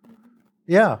 Yeah.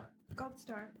 Yeah. Gold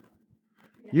star.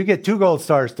 You get 2 gold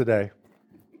stars today.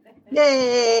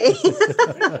 Yay! It's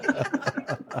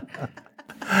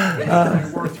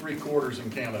worth 3/4 in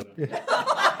Canada.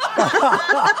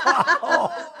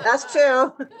 That's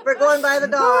true. We're going by the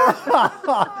dollar.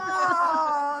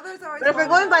 Oh, there's always But if we're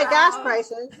going by gas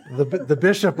prices, The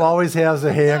bishop always has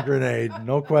a hand grenade.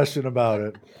 No question about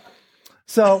it.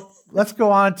 So let's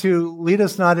go on to lead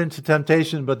us not into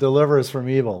temptation, but deliver us from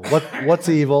evil. What's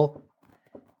evil?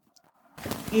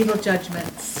 Evil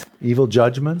judgments. Evil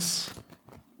judgments.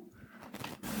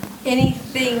 Any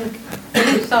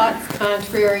thoughts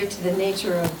contrary to the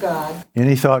nature of God.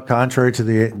 Any thought contrary to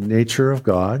the nature of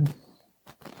God.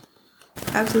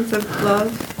 absence of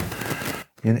love.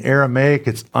 In Aramaic,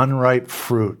 it's unripe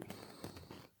fruit.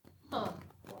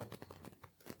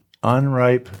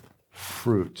 Unripe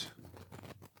fruit.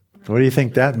 What do you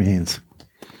think that means?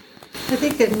 I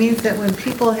think it means that when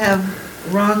people have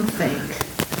wrongthink,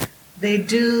 they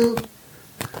do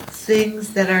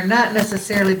things that are not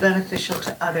necessarily beneficial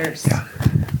to others. Yeah.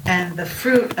 And the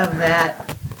fruit of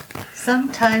that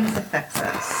sometimes affects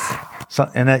us.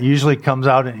 And that usually comes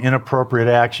out in inappropriate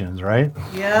actions, right?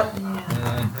 Yep.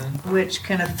 Which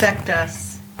can affect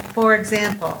us. For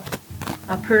example,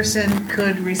 a person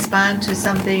could respond to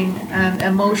something, an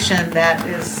emotion that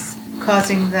is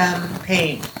causing them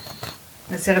pain.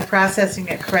 Instead of processing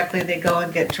it correctly, they go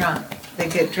and get drunk. They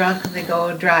get drunk and they go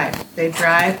and drive. They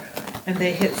drive and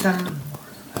they hit some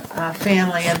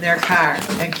family in their car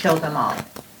and kill them all.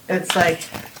 It's like,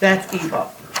 that's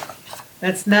evil.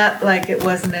 That's not like it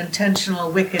was an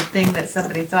intentional wicked thing that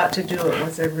somebody thought to do. It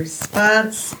was a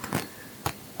response.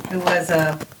 It was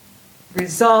a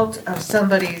result of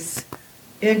somebody's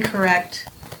incorrect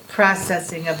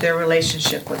processing of their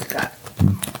relationship with God.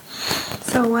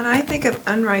 So when I think of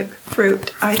unripe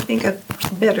fruit, I think of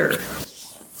bitter.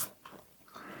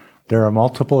 There are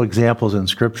multiple examples in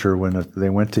Scripture when they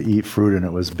went to eat fruit and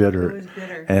it was bitter, It was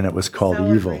bitter. and it was called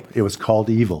Sour evil. grapes. It was called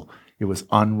evil. It was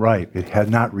unripe. It had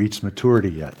not reached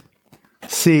maturity yet.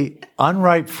 See,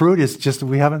 unripe fruit is just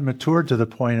we haven't matured to the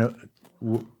point of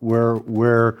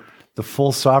where the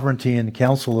full sovereignty and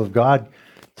counsel of God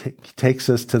takes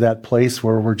us to that place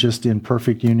where we're just in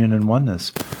perfect union and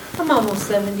oneness. I'm almost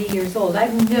 70 years old.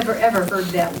 I've never, ever heard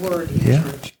that word in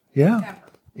church. Yeah. Ever.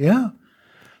 Yeah.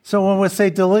 So when we say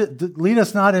lead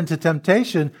us not into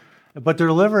temptation, but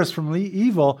deliver us from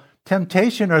evil,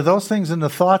 temptation are those things in the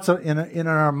thoughts in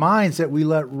our minds that we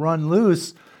let run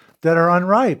loose that are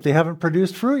unripe. They haven't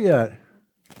produced fruit yet.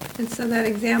 And so that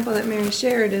example that Mary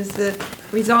shared is the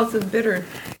results of bitter.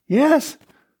 Yes.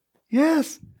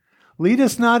 Yes. Lead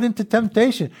us not into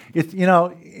temptation.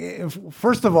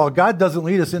 First of all, God doesn't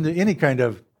lead us into any kind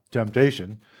of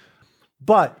temptation,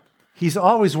 but he's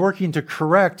always working to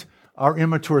correct our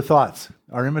immature thoughts,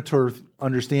 our immature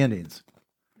understandings.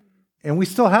 And we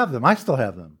still have them. I still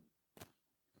have them.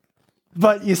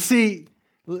 But you see,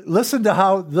 listen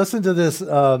to this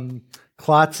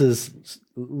Klotz's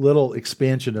little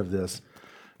expansion of this.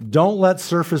 Don't let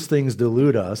surface things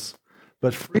delude us,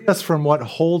 but free us from what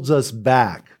holds us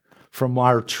back from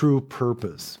our true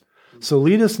purpose. So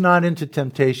lead us not into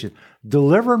temptation.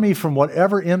 Deliver me from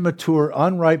whatever immature,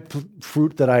 unripe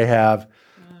fruit that I have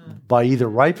by either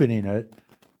ripening it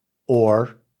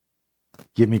or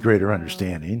give me greater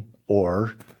understanding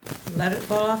or Let it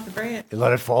fall off the branch.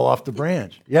 let it fall off the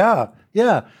branch. Yeah,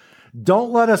 yeah.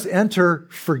 Don't let us enter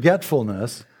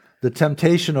forgetfulness, the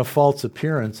temptation of false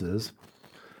appearances,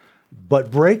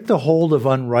 but break the hold of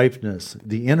unripeness,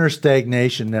 the inner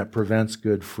stagnation that prevents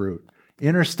good fruit.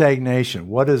 Inner stagnation,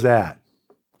 what is that?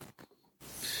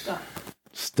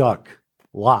 Stuck,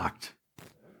 locked.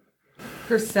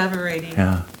 Perseverating.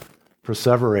 Yeah.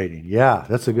 Perseverating. Yeah,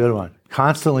 that's a good one.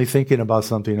 Constantly thinking about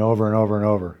something over and over and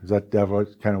over. Is that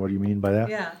kind of what you mean by that?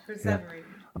 Yeah, perseverating.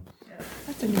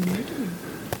 That's a new word to me.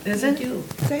 Is it?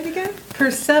 Say it again.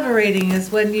 Perseverating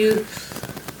is when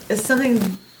is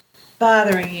something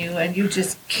bothering you and you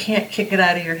just can't kick it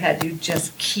out of your head. You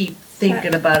just keep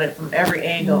thinking about it from every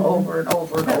angle over and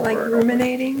over and Is that over. like and over.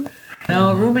 ruminating?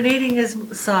 No, ruminating is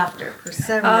softer.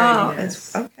 Perseverating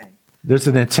is. Okay. There's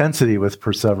an intensity with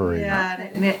perseverating. Yeah,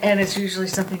 and it's usually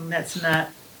something that's not.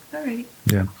 Alrighty.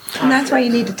 Yeah. And that's why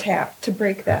you need to tap to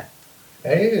break that.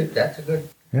 Hey, that's a good.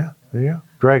 Yeah, there you go.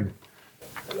 Greg.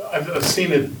 I've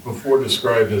seen it before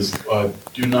described as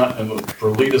do not, for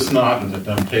lead us not into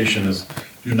temptation is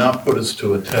do not put us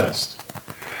to a test.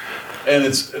 And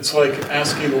it's like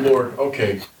asking the Lord,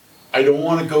 okay, I don't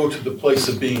want to go to the place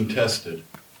of being tested.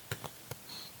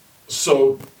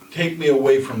 So take me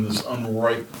away from this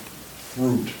unripe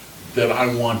fruit that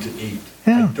I want to eat.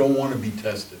 Yeah. I don't want to be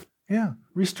tested. Yeah.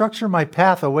 Restructure my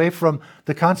path away from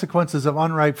the consequences of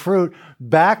unripe fruit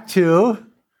back to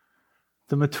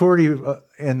the maturity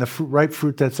and the ripe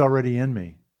fruit that's already in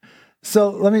me. So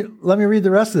let me read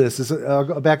the rest of this. I'll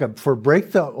go back up. For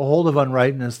break the hold of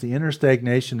unripeness, the inner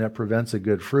stagnation that prevents a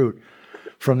good fruit,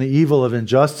 from the evil of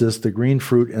injustice, the green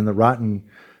fruit, and the rotten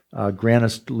grant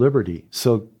us liberty.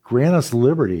 So grant us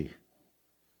liberty.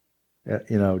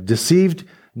 Deceived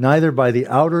neither by the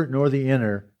outer nor the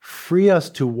inner, free us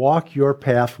to walk your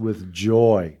path with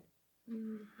joy.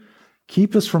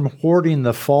 Keep us from hoarding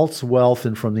the false wealth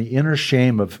and from the inner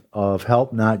shame of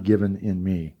help not given in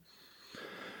me.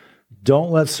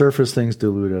 Don't let surface things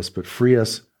delude us, but free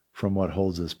us from what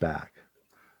holds us back.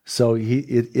 So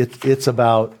it's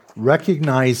about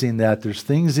recognizing that there's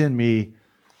things in me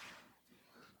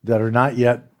that are not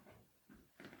yet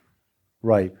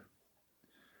ripe,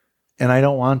 and I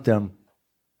don't want them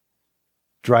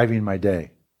driving my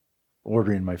day,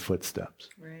 ordering my footsteps.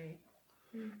 Right.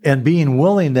 And being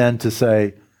willing then to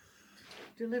say,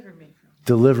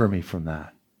 deliver me from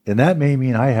that. And that may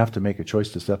mean I have to make a choice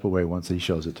to step away once he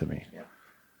shows it to me. Yep.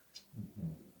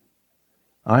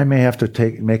 I may have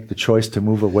to make the choice to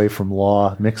move away from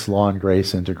law, mix law and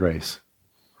grace into grace.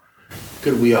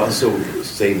 Could we also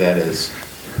say that as,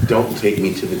 don't take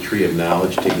me to the tree of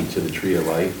knowledge, take me to the tree of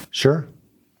life? Sure.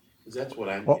 Because that's what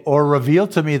I'm... Or reveal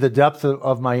to me the depth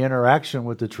of my interaction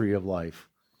with the tree of life.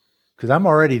 Because I'm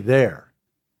already there.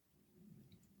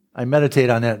 I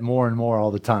meditate on that more and more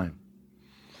all the time.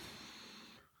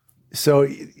 So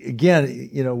again,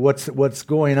 what's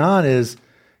going on is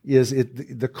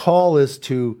the call is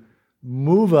to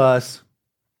move us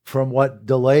from what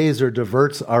delays or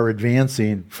diverts our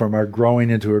advancing from our growing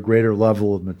into a greater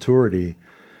level of maturity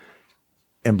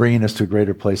and bringing us to a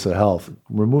greater place of health.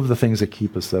 Remove the things that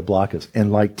keep us, that block us.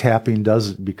 And like tapping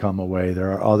does become a way.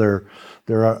 There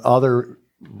are other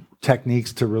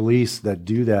techniques to release that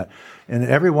do that. And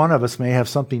every one of us may have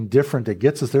something different that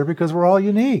gets us there because we're all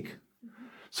unique.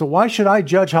 So why should I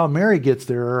judge how Mary gets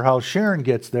there or how Sharon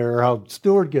gets there or how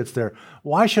Stuart gets there?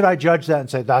 Why should I judge that and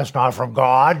say, that's not from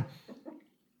God?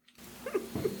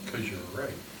 Because you're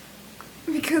right.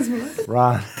 Because what?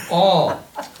 Ron. Oh,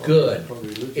 good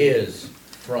is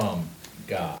from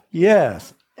God.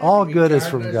 Yes, all good is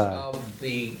from Regardless God. of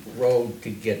the road to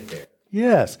get there.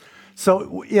 Yes.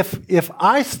 So if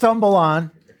I stumble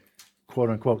on, quote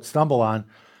unquote, stumble on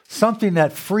something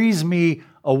that frees me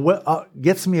away,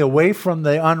 gets me away from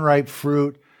the unripe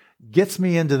fruit, gets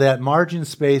me into that margin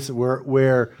space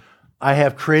where I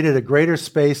have created a greater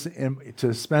space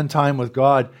to spend time with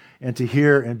God and to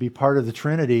hear and be part of the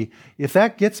Trinity. If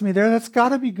that gets me there, that's got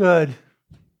to be good.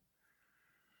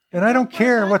 And I don't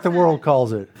care what the world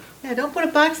calls it. Yeah, don't put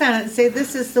a box on it and say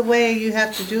this is the way you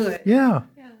have to do it. Yeah.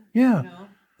 Yeah. You know?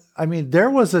 I mean, there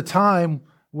was a time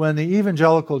when the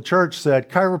evangelical church said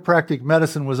chiropractic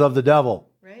medicine was of the devil,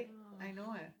 Right? I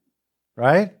know it.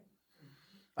 right?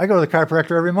 I go to the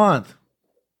chiropractor every month.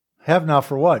 Have now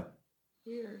for what?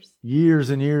 Years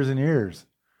and years and years.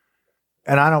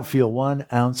 And I don't feel 1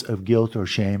 ounce of guilt or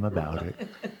shame about it.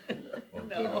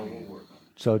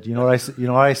 So do you know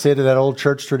what I say to that old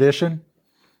church tradition?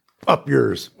 Up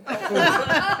yours.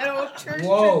 Church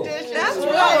Whoa. tradition. That's Whoa,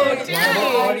 right.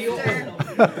 dear.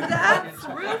 That's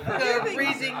real Go forgiving.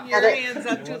 raising your hands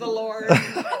up to the Lord.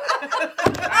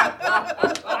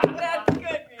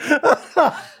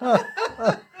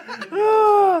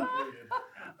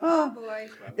 Oh, boy.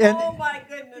 And Oh my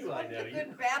goodness, what the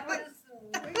good Baptists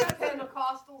and we got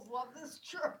Pentecostals love this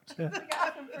church. We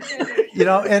got some forgiveness. you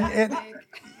know, and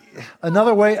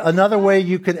another way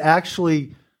you could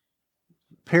actually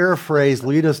paraphrase,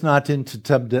 lead us not into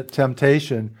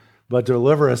temptation, but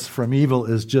deliver us from evil,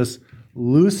 is just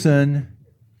loosen,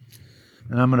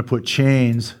 and I'm going to put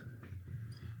chains,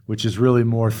 which is really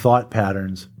more thought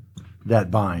patterns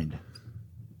that bind.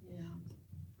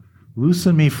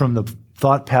 Loosen me from the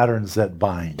thought patterns that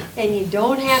bind. And you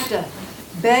don't have to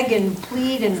beg and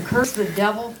plead and curse the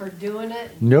devil for doing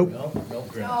it. Nope. No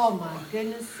grace. Oh my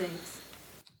goodness sakes.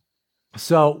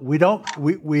 So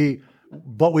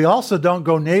but we also don't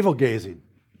go navel gazing,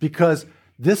 because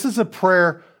this is a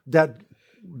prayer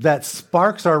that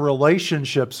sparks our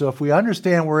relationship. So if we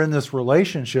understand we're in this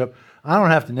relationship, I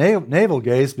don't have to navel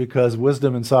gaze, because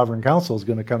wisdom and sovereign counsel is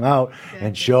going to come out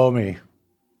and show me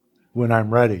when I'm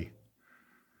ready.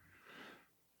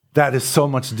 That is so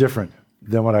much different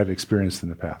than what I've experienced in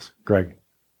the past. Greg.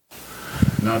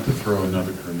 Not to throw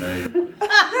another grenade.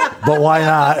 But why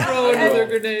not? Throw another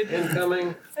grenade.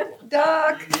 Incoming.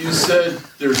 Doc. You said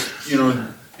there's,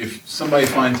 if somebody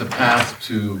finds a path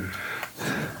to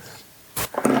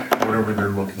whatever they're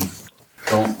looking for,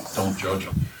 don't judge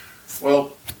them.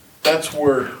 Well, that's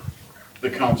where the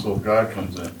counsel of God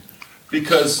comes in.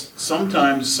 Because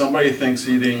sometimes somebody thinks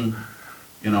eating,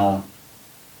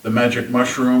 the magic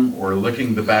mushroom or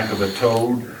licking the back of a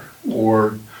toad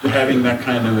or having that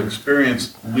kind of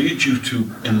experience leads you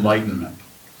to enlightenment.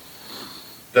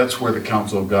 That's where the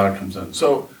counsel of God comes in.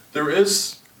 So there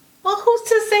is... Well, who's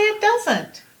to say it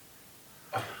doesn't?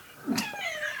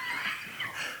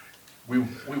 We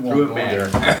won't go there.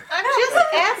 I'm just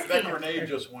That asking. grenade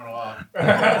just went off.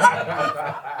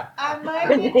 I might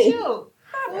be too.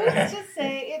 Who's to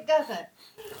say it doesn't?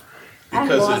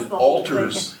 Because lost it the whole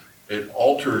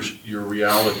alters your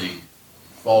reality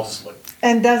falsely.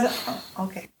 And doesn't,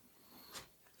 okay.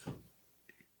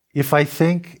 If I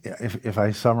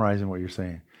summarize in what you're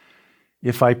saying,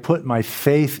 if I put my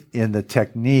faith in the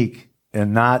technique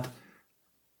and not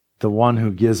the one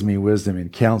who gives me wisdom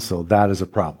and counsel, that is a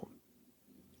problem.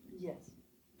 Yes.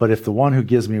 But if the one who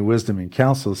gives me wisdom and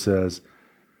counsel says,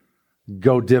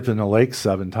 go dip in the lake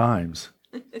 7 times,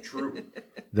 True.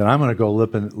 then I'm going to go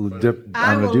dip.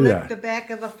 I I'm will going to do lick that. the back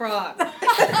of a frog. Yeah.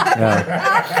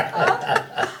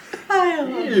 I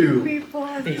love people,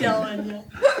 I'm telling you.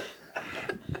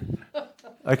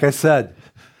 Like I said,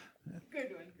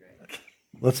 Good one, Greg.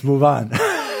 let's move on. But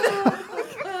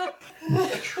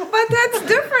that's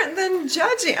different than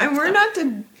judging. And we're not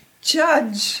to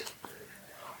judge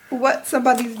what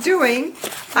somebody's doing.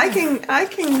 I can,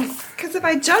 because if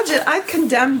I judge it, I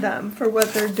condemn them for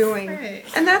what they're doing. Right.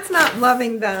 And that's not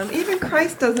loving them. Even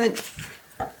Christ doesn't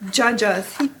judge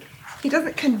us. He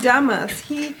doesn't condemn us.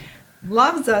 He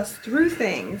loves us through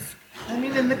things. I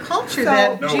mean, in the culture So-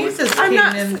 that No, Jesus I'm came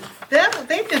not- in,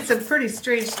 they did some pretty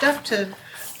strange stuff to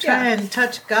try Yeah. and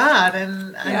touch God,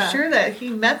 and I'm Yeah. sure that He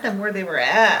met them where they were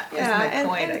at. Is Yeah, my and,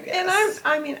 point, I and, guess.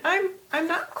 and I'm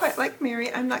not quite like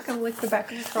Mary. I'm not going to lick the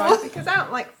back of a frog because I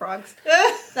don't like frogs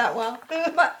that well.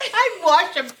 But I'd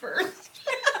wash them first.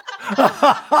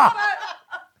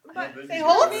 Say,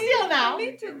 hold still now. I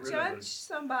need to judge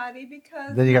somebody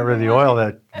because Then you got rid of the oil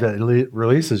that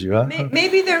releases you, huh?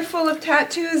 maybe they're full of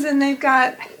tattoos and they've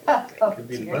got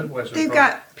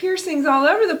piercings all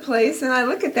over the place, and I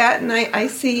look at that and I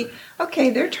see, okay,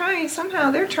 they're trying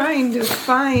to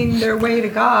find their way to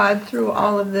God through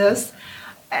all of this,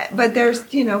 but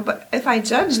but if I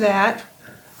judge that,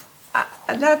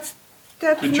 that's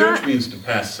To not. judge means to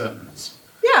pass sentence.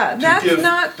 Yeah, that's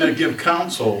not. To give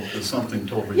counsel is something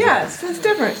totally different. Yes, it's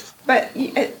different. But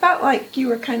it felt like you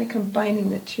were kind of combining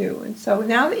the two. And so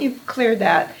now that you've cleared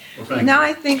that, Well, thank now you.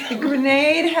 I think the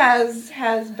grenade has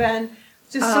been,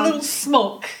 Just a little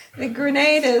smoke. the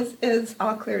grenade is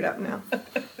all cleared up now.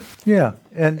 Yeah,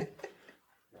 and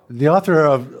the author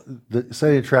of the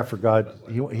Setting a Trap for God,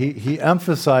 he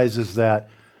emphasizes that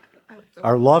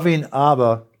our loving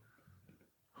Abba,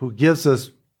 who gives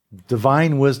us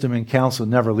divine wisdom and counsel,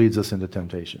 never leads us into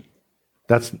temptation.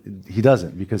 He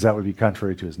doesn't, because that would be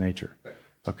contrary to his nature.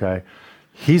 Okay,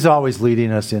 he's always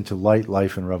leading us into light,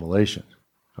 life, and revelation.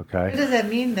 What Okay, does that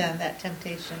mean then, that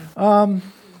temptation?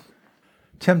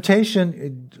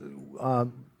 temptation,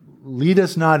 lead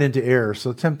us not into error.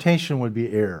 So temptation would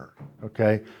be error.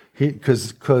 Okay,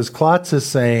 because Klotz is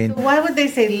saying, Why would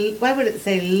it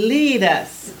say lead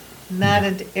us not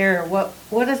into error?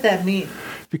 What does that mean?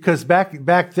 because back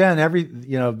then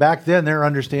back then their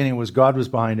understanding was God was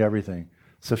behind everything.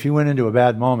 So if you went into a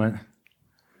bad moment,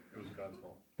 it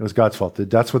was God's fault.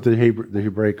 That's what the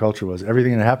Hebraic culture was.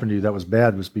 Everything that happened to you that was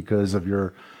bad was because of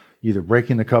your either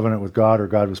breaking the covenant with God, or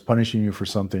God was punishing you for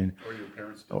something,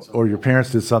 or your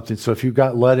parents did something. So if you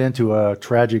got led into a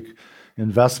tragic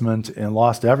investment and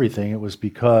lost everything, it was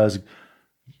because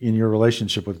in your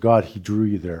relationship with God, he drew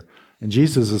you there. And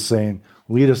Jesus is saying,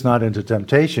 lead us not into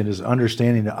temptation, is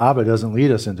understanding that Abba doesn't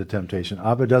lead us into temptation.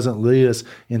 Abba doesn't lead us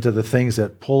into the things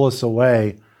that pull us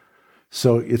away.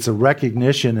 So it's a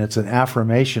recognition, it's an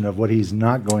affirmation of what he's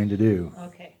not going to do.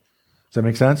 Okay. Does that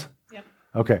make sense? Yep.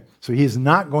 Okay, so he's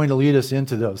not going to lead us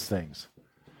into those things.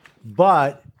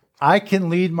 But I can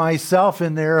lead myself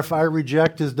in there if I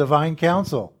reject his divine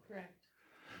counsel. Correct.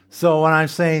 So when I'm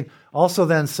saying,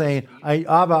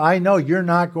 Abba, I know you're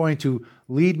not going to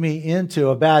lead me into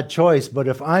a bad choice, but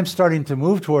if I'm starting to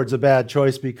move towards a bad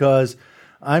choice because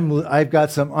I've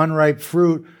got some unripe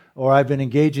fruit, or I've been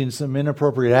engaging in some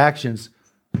inappropriate actions,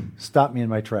 stop me in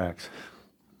my tracks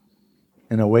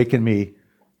and awaken me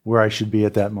where I should be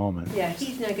at that moment. Yeah,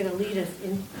 he's not going to lead us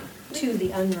into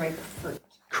the unripe fruit.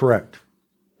 Correct.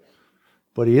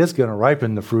 But he is going to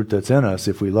ripen the fruit that's in us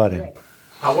if we let him. Right.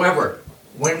 However,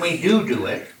 when we do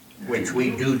it, which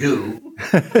we do,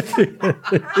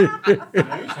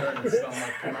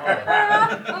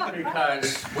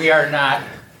 because we are not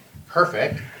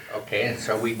perfect, okay, and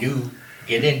so we do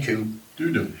get into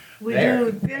Doo-doo. there.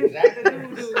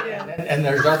 And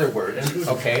there's other words,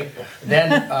 okay?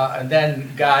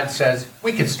 Then God says,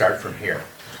 we can start from here,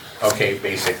 okay,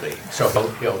 basically. So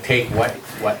he'll take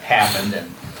what happened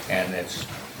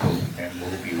and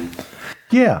move you.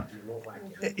 Yeah.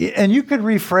 And you could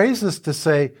rephrase this to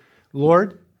say,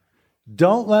 Lord,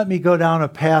 don't let me go down a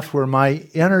path where my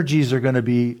energies are going to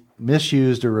be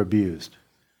misused or abused.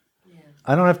 Yeah.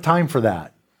 I don't have time for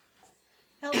that.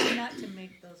 Help me not to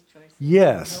make those choices.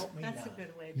 Yes. That's a good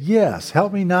way. Yes.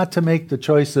 Help me not to make the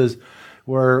choices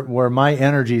where my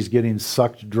energy is getting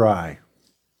sucked dry.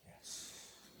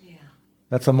 Yeah.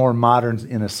 That's a more modern,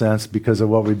 in a sense, because of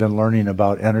what we've been learning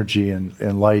about energy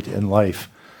and light and life.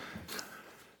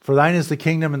 For thine is the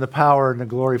kingdom and the power and the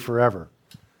glory forever.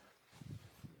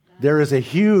 There is a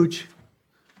huge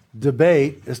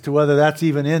debate as to whether that's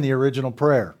even in the original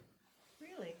prayer.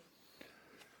 Really?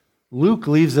 Luke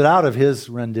leaves it out of his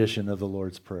rendition of the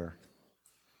Lord's Prayer.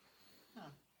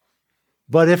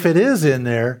 But if it is in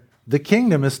there, the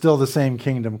kingdom is still the same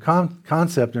kingdom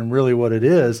concept, and really what it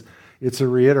is, it's a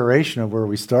reiteration of where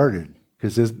we started,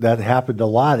 because that happened a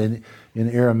lot in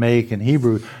Aramaic and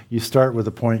Hebrew. You start with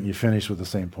a point and you finish with the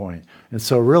same point. And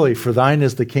so really, for thine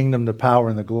is the kingdom, the power,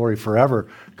 and the glory forever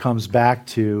comes back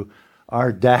to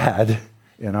our dad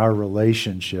and our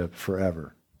relationship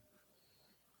forever.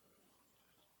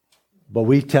 But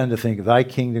we tend to think, thy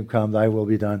kingdom come, thy will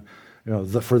be done.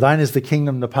 For thine is the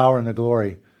kingdom, the power, and the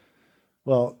glory.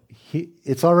 Well,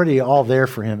 it's already all there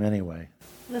for him anyway.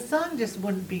 The song just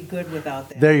wouldn't be good without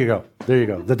that. There you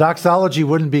go. The doxology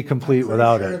wouldn't be complete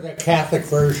without Sure, it. the Catholic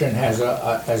version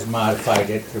has modified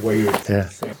it the way you're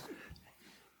saying.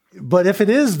 But if it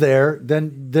is there,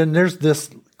 then there's this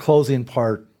closing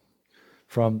part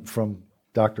from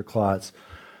Dr. Klotz.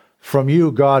 From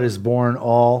you, God, is born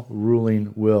all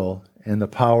ruling will, and the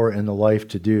power and the life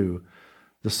to do.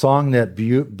 the song that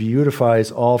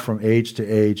beautifies all from age to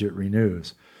age it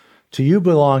renews. To you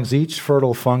belongs each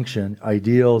fertile function,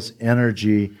 ideals,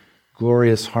 energy,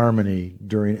 glorious harmony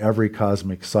during every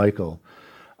cosmic cycle.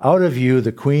 Out of you,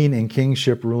 the queen and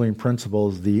kingship ruling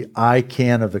principles, the I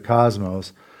can of the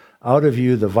cosmos. Out of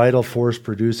you, the vital force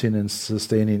producing and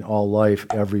sustaining all life,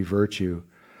 every virtue.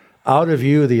 Out of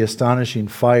you, the astonishing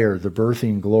fire, the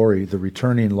birthing glory, the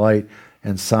returning light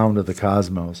and sound of the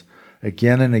cosmos.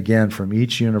 Again and again, from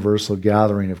each universal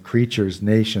gathering of creatures,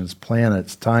 nations,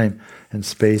 planets, time, and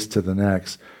space to the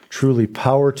next. Truly,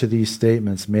 power to these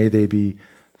statements. May they be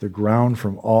the ground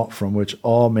from which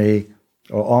all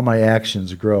my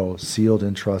actions grow, sealed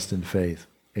in trust and faith.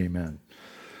 Amen.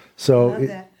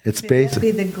 So it's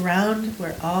basically be the ground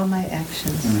where all my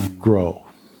actions grow.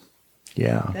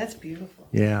 Yeah. That's beautiful.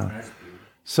 Yeah.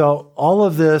 So all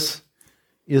of this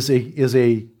is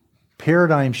a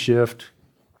paradigm shift,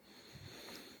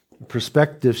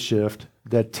 perspective shift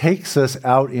that takes us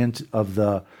out of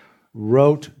the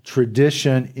rote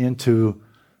tradition into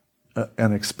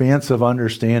an expansive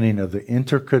understanding of the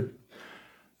intricate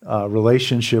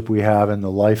relationship we have and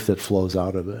the life that flows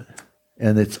out of it.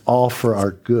 And it's all for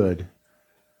our good,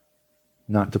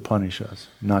 not to punish us,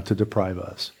 not to deprive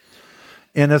us.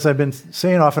 And as I've been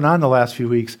saying off and on the last few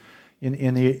weeks,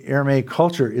 in the Aramaic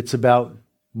culture, it's about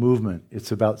movement.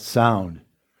 It's about sound.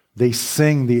 They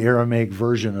sing the Aramaic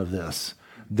version of this.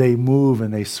 They move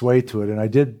and they sway to it. And I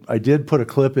did put a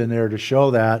clip in there to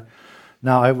show that.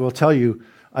 Now I will tell you,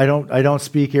 I don't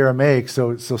speak Aramaic,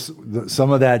 so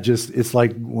some of that just, it's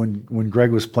like when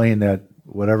Greg was playing that,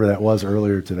 whatever that was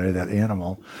earlier today, that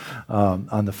animal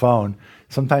on the phone.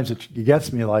 Sometimes it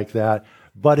gets me like that,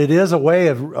 but it is a way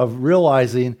of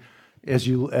realizing as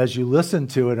you listen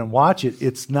to it and watch it,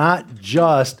 it's not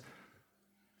just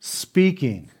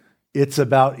speaking. It's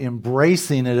about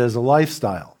embracing it as a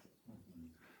lifestyle.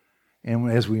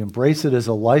 And as we embrace it as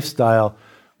a lifestyle,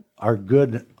 our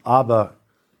good Abba,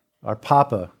 our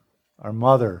Papa, our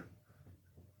Mother,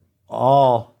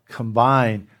 all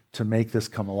combine to make this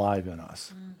come alive in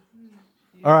us.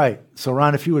 Mm-hmm. All right, so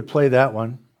Ron, if you would play that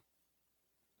one.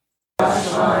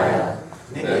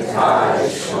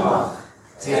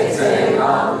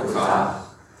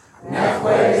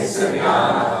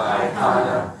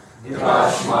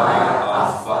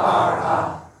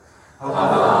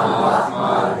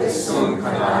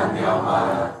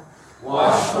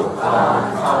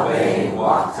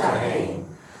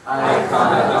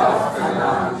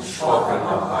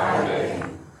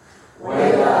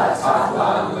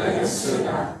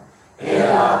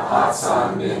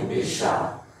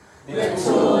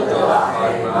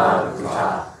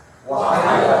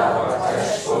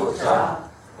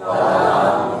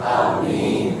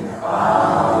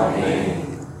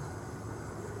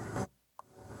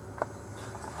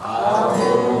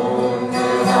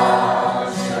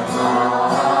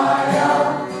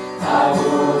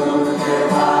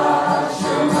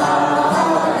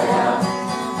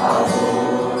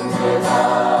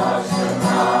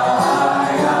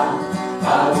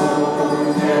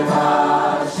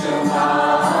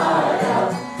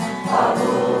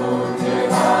 Abu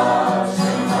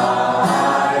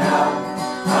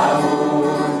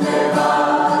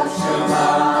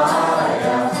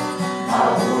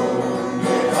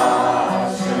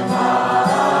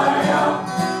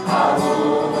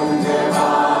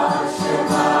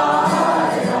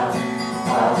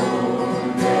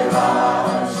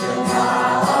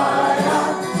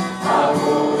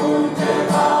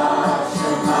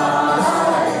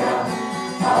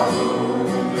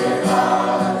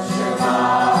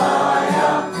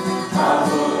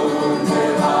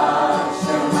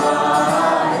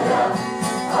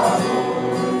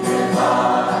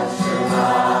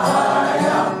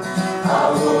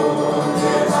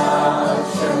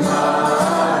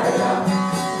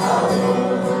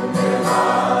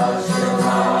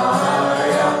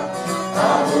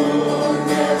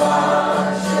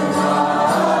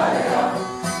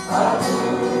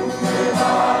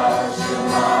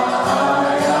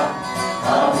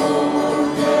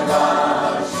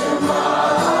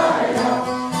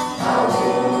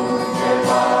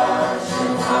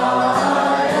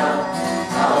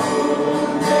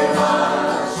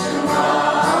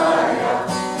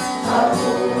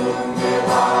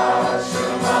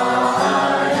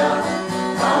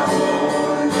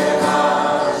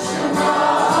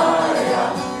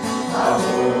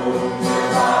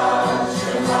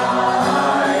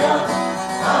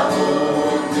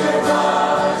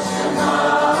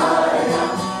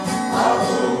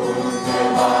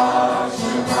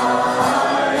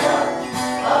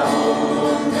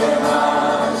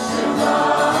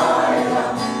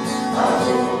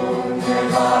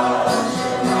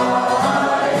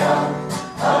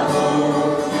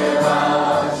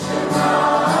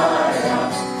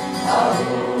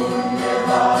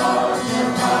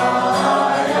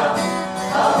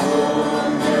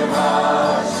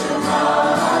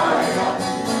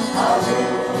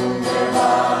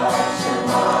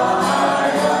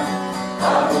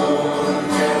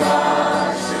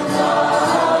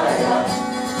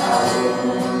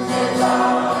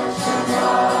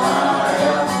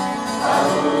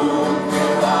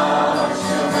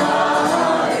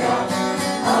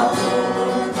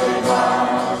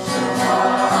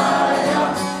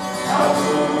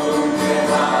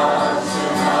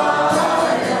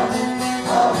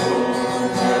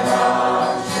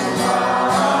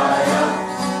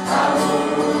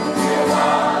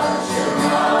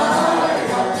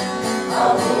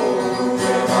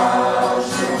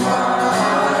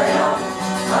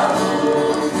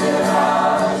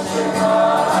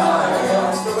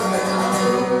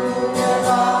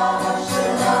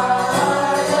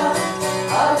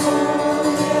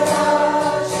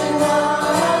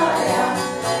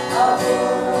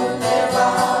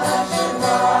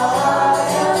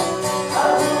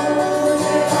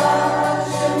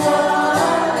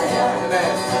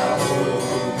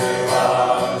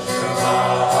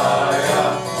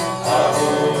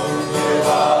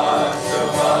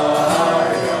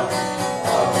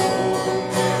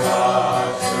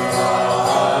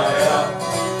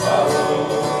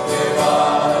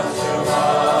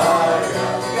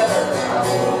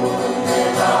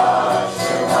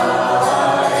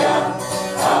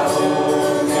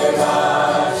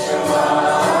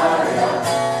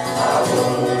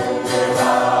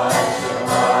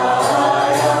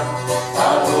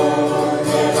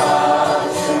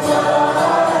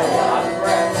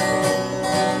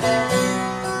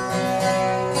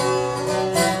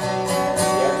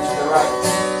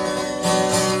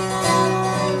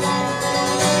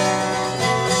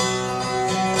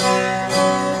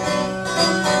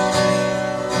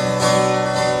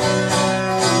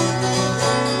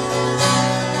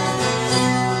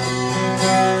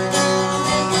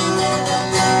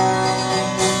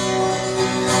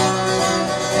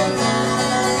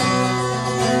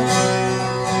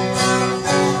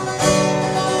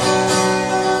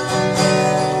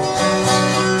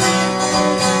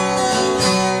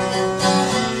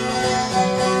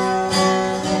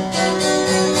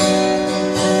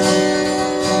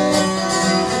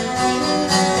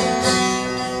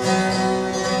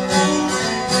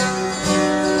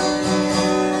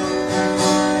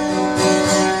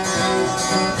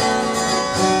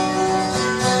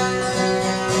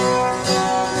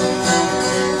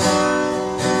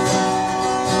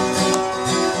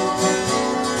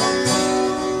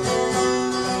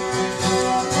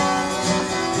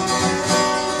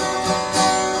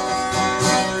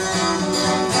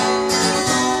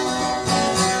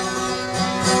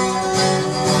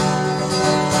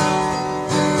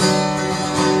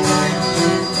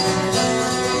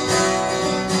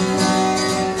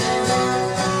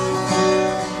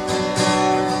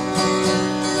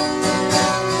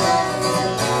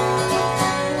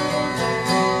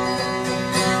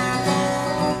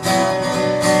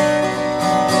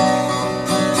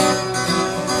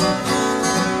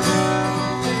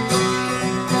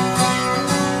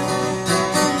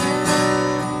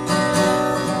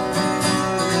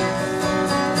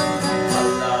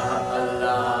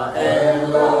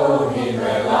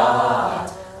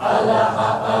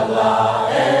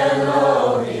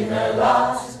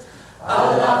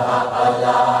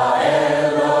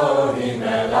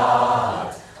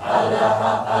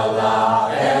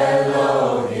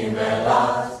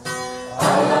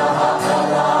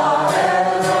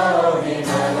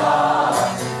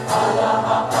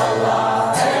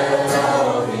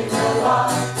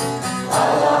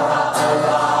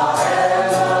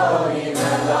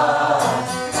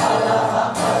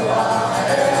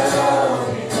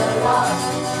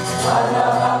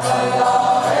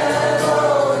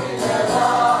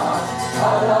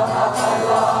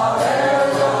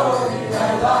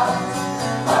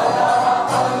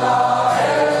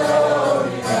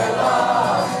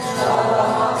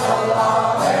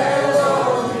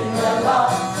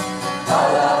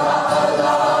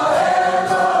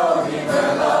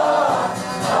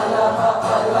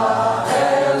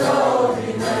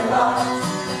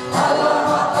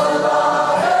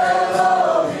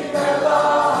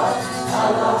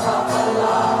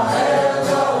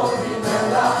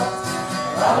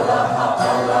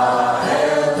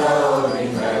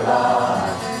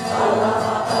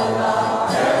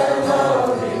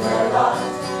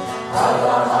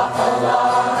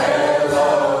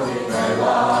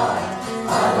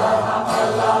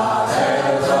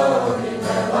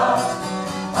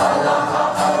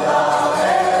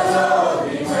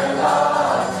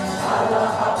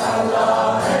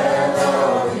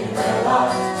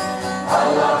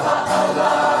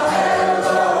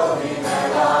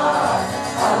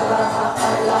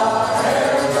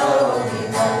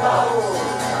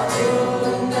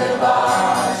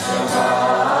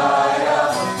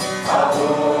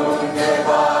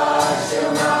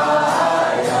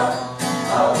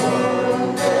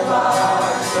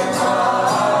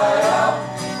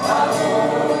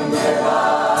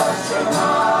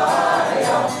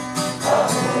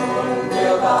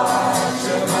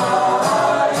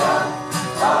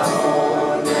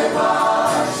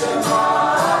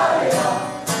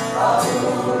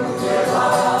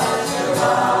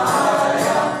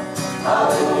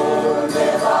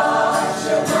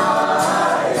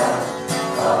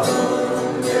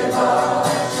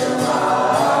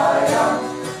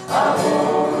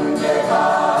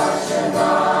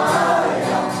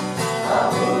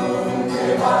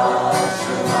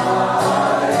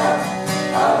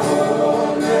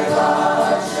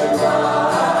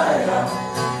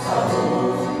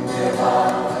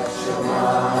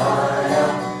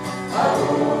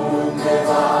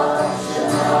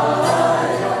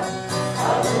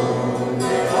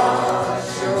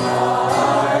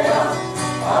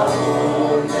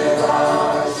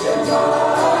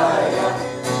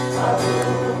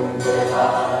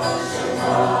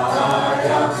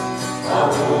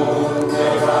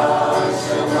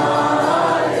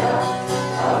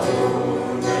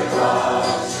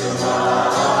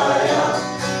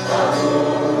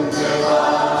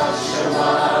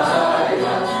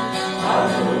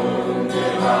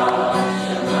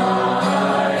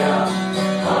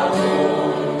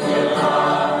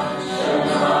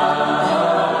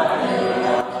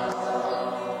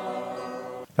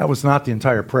That was not the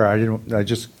entire prayer. I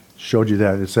just showed you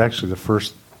that. It's actually the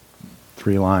first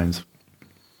 3 lines.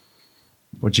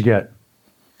 What'd you get?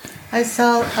 I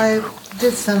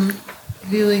did some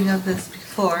viewing of this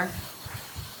before,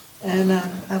 and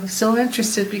I was so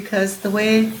interested because the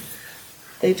way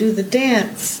they do the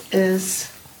dance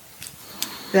is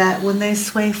that when they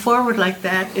sway forward like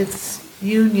that, it's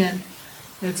union.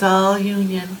 It's all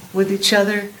union with each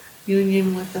other,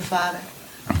 union with the Father,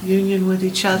 union with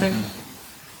each other.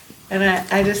 And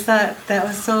I just thought that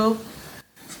was so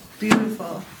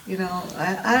beautiful. You know,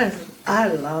 I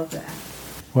love that.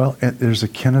 Well, there's a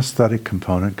kinesthetic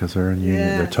component because they're in union,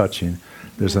 they're Yes. touching.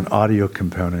 There's an audio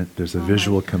component. There's a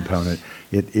visual component.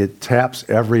 It taps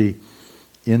every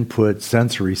input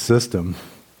sensory system.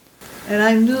 And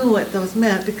I knew what those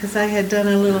meant because I had done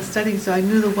a little study, so I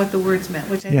knew what the words meant,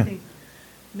 which I think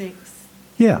makes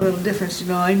Yeah. a little difference. You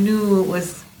know, I knew it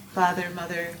was Father,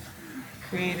 Mother,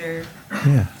 Creator,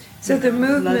 Yeah. So the loving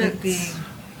movements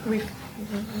being.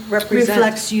 represent.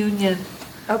 Reflects union.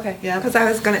 Okay. Yeah. Because I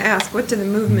was going to ask, what do the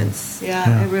movements? Yeah,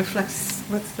 Yeah. it reflects.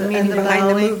 What's the And meaning the behind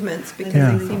the bowing. movements? Because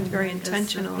Yeah. they seemed very It's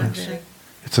intentional. reflection.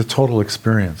 It's a total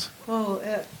experience Oh,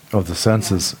 of the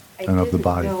senses I and of the didn't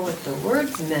body. know what the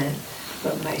words meant,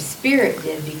 but my spirit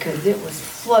did because it was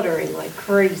fluttering like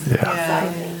crazy Yeah.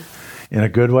 inside me. In a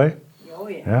good way? Oh,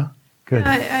 yeah. Yeah? Good.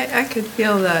 I could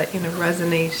feel the,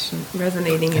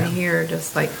 resonating in here,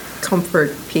 just like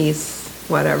comfort, peace,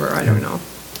 whatever, I don't know.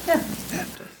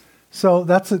 So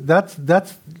that's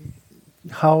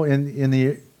how in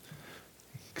the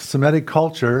Semitic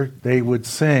culture they would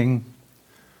sing,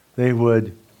 they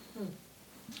would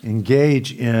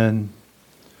engage in,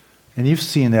 and you've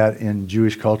seen that in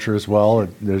Jewish culture as well.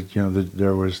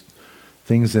 There was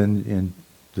things in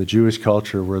the Jewish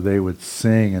culture where they would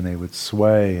sing and they would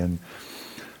sway, and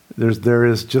there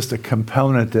is just a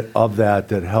component of that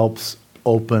helps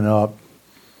open up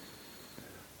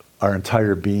our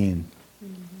entire being.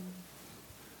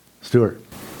 Stuart.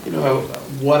 You know,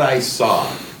 what I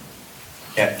saw,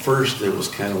 at first it was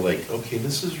kind of like, okay,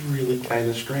 this is really kind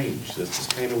of strange. This is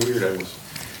kind of weird.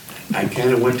 I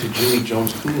kind of went to Jimmy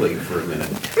Jones Kool-Aid for a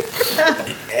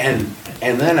minute.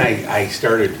 and then I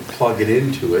started to plug it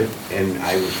into it, and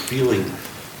I was feeling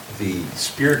the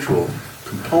spiritual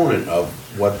component of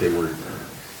what they were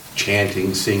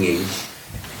chanting, singing,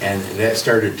 and that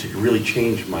started to really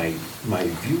change my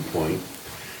viewpoint.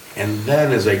 And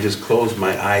then as I just closed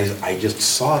my eyes, I just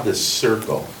saw this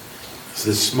circle,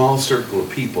 this small circle of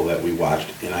people that we watched,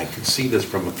 and I could see this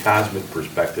from a cosmic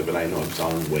perspective, and I know I'm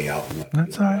sounding way out.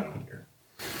 That's all right.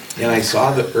 And I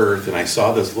saw the earth, and I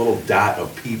saw this little dot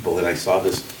of people, and I saw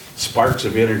this sparks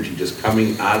of energy just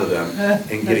coming out of them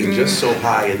and getting just so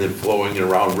high and then flowing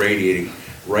around, radiating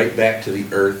right back to the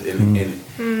earth.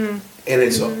 And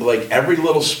it's like every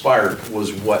little spark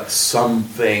was what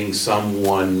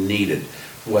someone needed,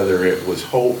 whether it was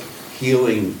hope,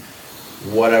 healing,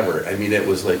 whatever. I mean, it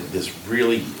was like this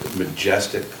really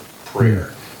majestic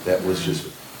prayer that was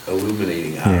just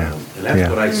illuminating out Yeah. of him. And that's Yeah.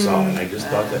 what I saw, and I just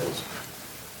thought that was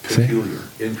See? peculiar,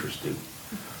 interesting.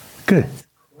 Good.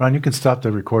 Ron, you can stop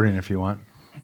the recording if you want.